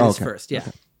 what the card is okay, first. Yeah.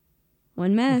 okay.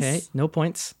 One mess. Okay, no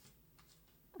points.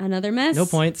 Another mess. No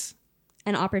points.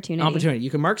 An opportunity. Opportunity.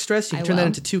 You can mark stress. You can I turn that will.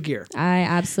 into 2 gear. I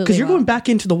absolutely Because you're will. going back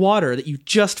into the water that you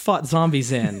just fought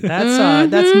zombies in.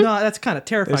 That's that's kind of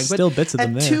terrifying. There's but still bits of at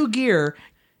them there.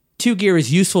 2 gear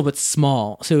is useful but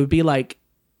small. So it would be like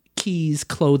keys,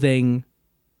 clothing,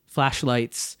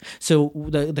 flashlights. So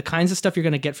the kinds of stuff you're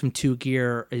going to get from 2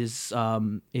 gear is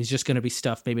just going to be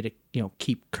stuff maybe to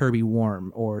keep Kirby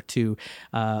warm, or to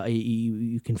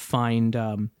you can find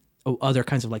other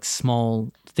kinds of like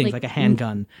small things like a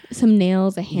handgun. Some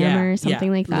nails, a hammer,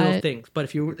 something like little that. things. But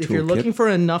if you're Toolkit. looking for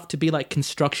enough to be like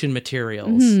construction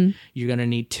materials, you're gonna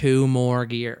need 2 more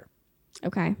gear.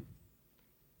 Okay.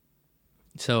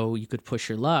 So you could push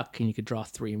your luck and you could draw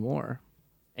 3 more,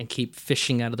 and keep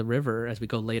fishing out of the river as we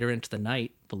go later into the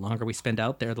night. The longer we spend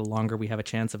out there, the longer we have a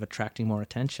chance of attracting more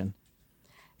attention.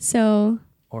 So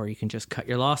or you can just cut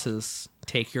your losses,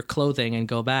 take your clothing, and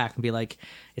go back and be like,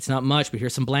 it's not much, but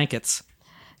here's some blankets.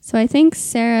 So I think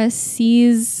Sarah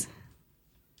sees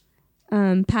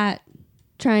Pat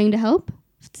trying to help,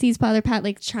 sees Father Pat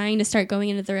like trying to start going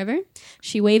into the river.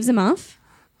 She waves him off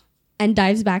and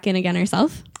dives back in again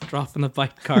herself. Dropping the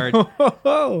bite card.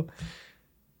 Oh,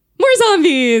 More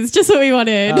zombies, just what we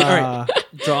wanted. All right,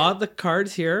 draw the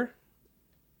cards here.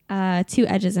 2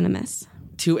 edges and a miss.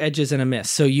 2 edges and a miss.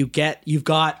 So you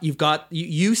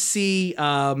see,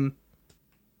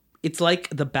 it's like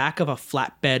the back of a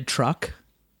flatbed truck,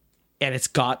 and it's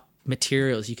got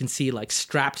materials. You can see like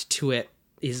strapped to it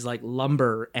is like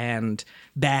lumber and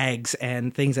bags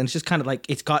and things, and it's just kind of like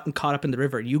it's gotten caught up in the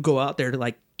river. You go out there to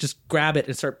like just grab it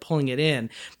and start pulling it in,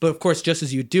 but of course, just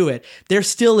as you do it, they're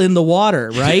still in the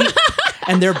water, right?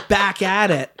 And they're back at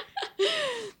it.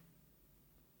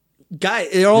 Guy,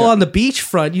 they're all on the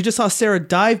beachfront. You just saw Sarah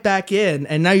dive back in,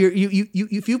 and now you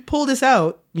if you pull this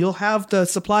out, you'll have the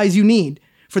supplies you need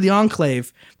for the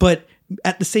Enclave. But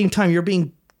at the same time, you're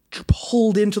being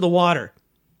pulled into the water.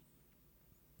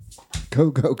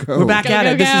 Go. We're back at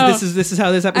it. Go. This is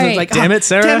how this episode's All right. like. Damn it,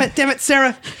 Sarah. Damn it,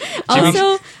 Sarah.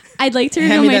 Also, I'd like to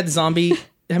Hand reveal me my that zombie.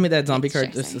 Hand me that zombie card.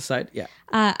 Sure, This sorry. side. Yeah.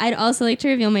 I'd also like to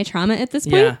reveal my trauma at this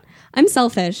point. Yeah. I'm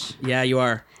selfish. Yeah, you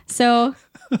are. So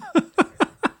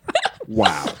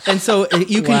Wow. And so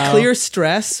you can clear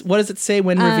stress. What does it say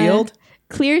when revealed?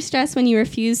 clear stress when you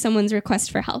refuse someone's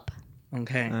request for help.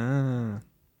 Okay. So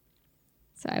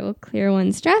I will clear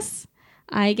 1 stress.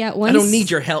 I get 1. I don't need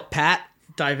your help, Pat.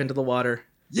 Dive into the water.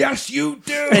 Yes, you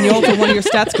do. And you also one of your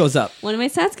stats goes up. One of my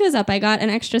stats goes up. I got an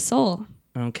extra soul.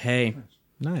 Okay.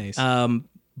 nice.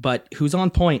 But who's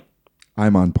on point?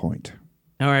 I'm on point.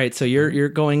 All right, so you're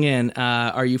going in.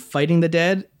 Are you fighting the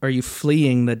dead? Or are you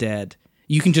fleeing the dead?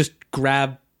 You can just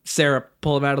grab Sarah,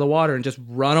 pull him out of the water, and just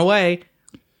run away.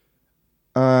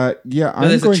 Yeah,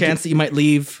 There's a chance that you might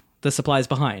leave the supplies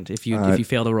behind if you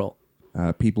fail the roll.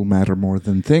 People matter more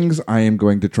than things. I am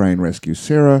going to try and rescue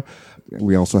Sarah.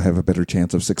 We also have a better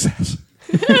chance of success.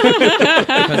 Because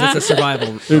it's a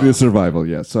survival. It is survival,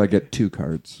 yes. So I get 2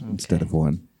 cards instead of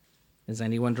 1. Is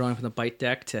anyone drawing from the bite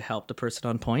deck to help the person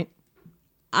on point?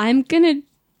 I'm going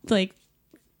to,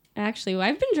 actually,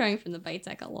 I've been drawing from the bite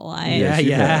deck a lot.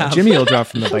 Yeah. Jimmy will drop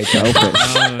from the bite down.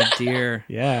 Oh, dear.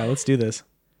 Yeah, let's do this.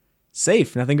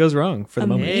 Safe. Nothing goes wrong for the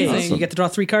moment. Hey, Amazing. so you get to draw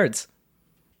 3 cards.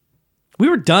 We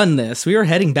were done this. We were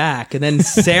heading back, and then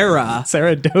Sarah.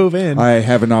 Sarah dove in. I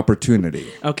have an opportunity.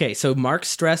 Okay, so mark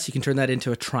stress. You can turn that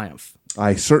into a triumph.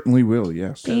 I certainly will,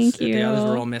 yes. Thank If the others you.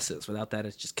 were all misses. Without that,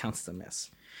 it just counts as a miss.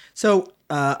 So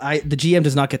the GM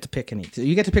does not get to pick any. So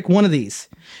you get to pick one of these.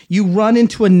 You run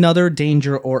into another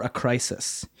danger or a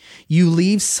crisis. You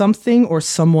leave something or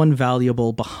someone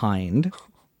valuable behind.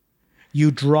 You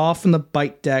draw from the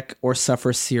bite deck or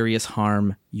suffer serious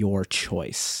harm. Your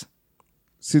choice.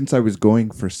 Since I was going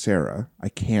for Sarah, I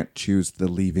can't choose the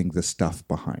leaving the stuff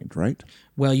behind, right?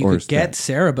 Well, you Or could is get that-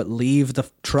 Sarah, but leave the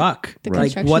truck. The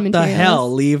Like, construction what the materials.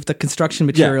 hell? Leave the construction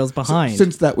materials behind.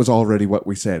 Since that was already what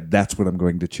we said, that's what I'm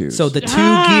going to choose. So the 2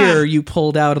 gear you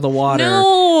pulled out of the water,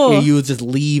 No! you would just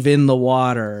leave in the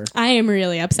water. I am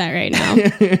really upset right now.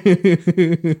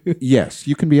 yes,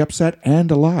 you can be upset and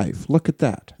alive. Look at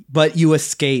that. But you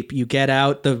escape. You get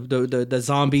out. The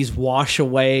zombies wash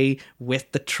away with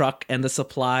the truck and the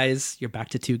supplies. You're back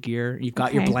to 2 gear. You've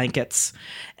got your Okay. blankets.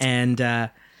 And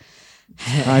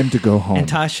Time to go home.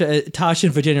 Tasha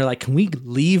and Virginia are like, can we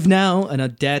leave now? And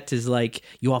Odette is like,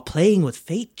 you are playing with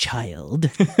fate, child.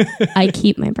 I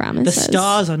keep my The promises.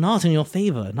 stars are not in your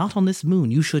favor. Not on this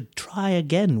moon. You should try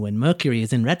again when Mercury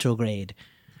is in retrograde.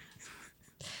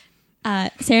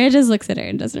 Sarah just looks at her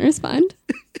and doesn't respond.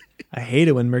 I hate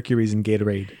it when Mercury's in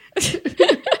Gatorade.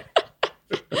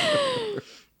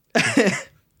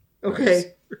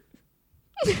 Okay.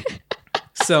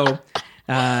 So,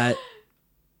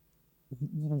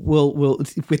 we'll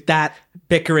with that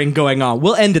bickering going on,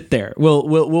 we'll end it there.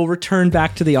 We'll return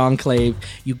back to the Enclave.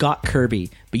 You got Kirby,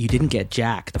 but you didn't get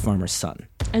Jack, the farmer's son.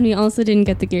 And we also didn't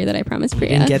get the gear that I promised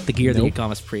Priya. Didn't get the gear that you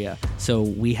promised Priya. So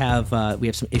we have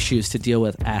some issues to deal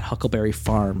with at Huckleberry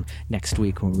Farm next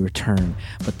week when we return.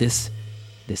 But this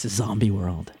is Zombie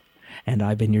World. And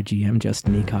I've been your GM,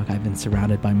 Justin Eacock. I've been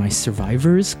surrounded by my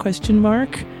survivors, ?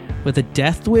 With a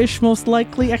death wish, most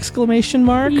likely, !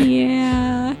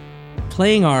 Yeah.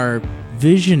 Playing our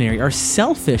visionary, our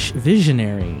selfish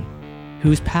visionary,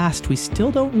 whose past we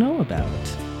still don't know about.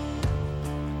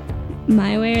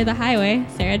 My Way or the Highway,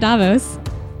 Sarah Davos.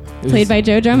 Who's- Played by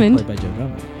Joe Drummond. Played by Joe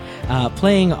Drummond.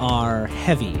 Playing our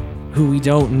heavy, who we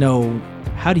don't know,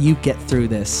 how do you get through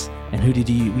this? And who did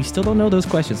you... We still don't know those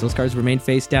questions. Those cards remain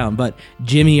face down. But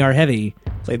Jimmy, our heavy,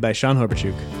 played by Sean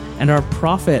Horbachuk. And our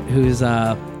prophet, who's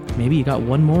maybe you got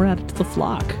one more added to the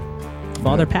flock,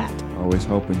 Father Pat. Always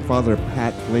hoping. Father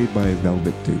Pat, played by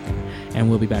Velvet Duke. And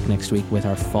we'll be back next week with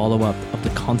our follow-up of the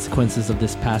consequences of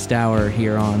this past hour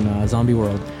here on Zombie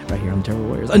World, right here on Terror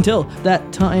Warriors. Until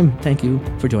that time, thank you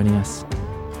for joining us.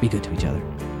 Be good to each other.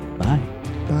 Bye.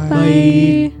 Bye.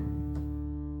 Bye.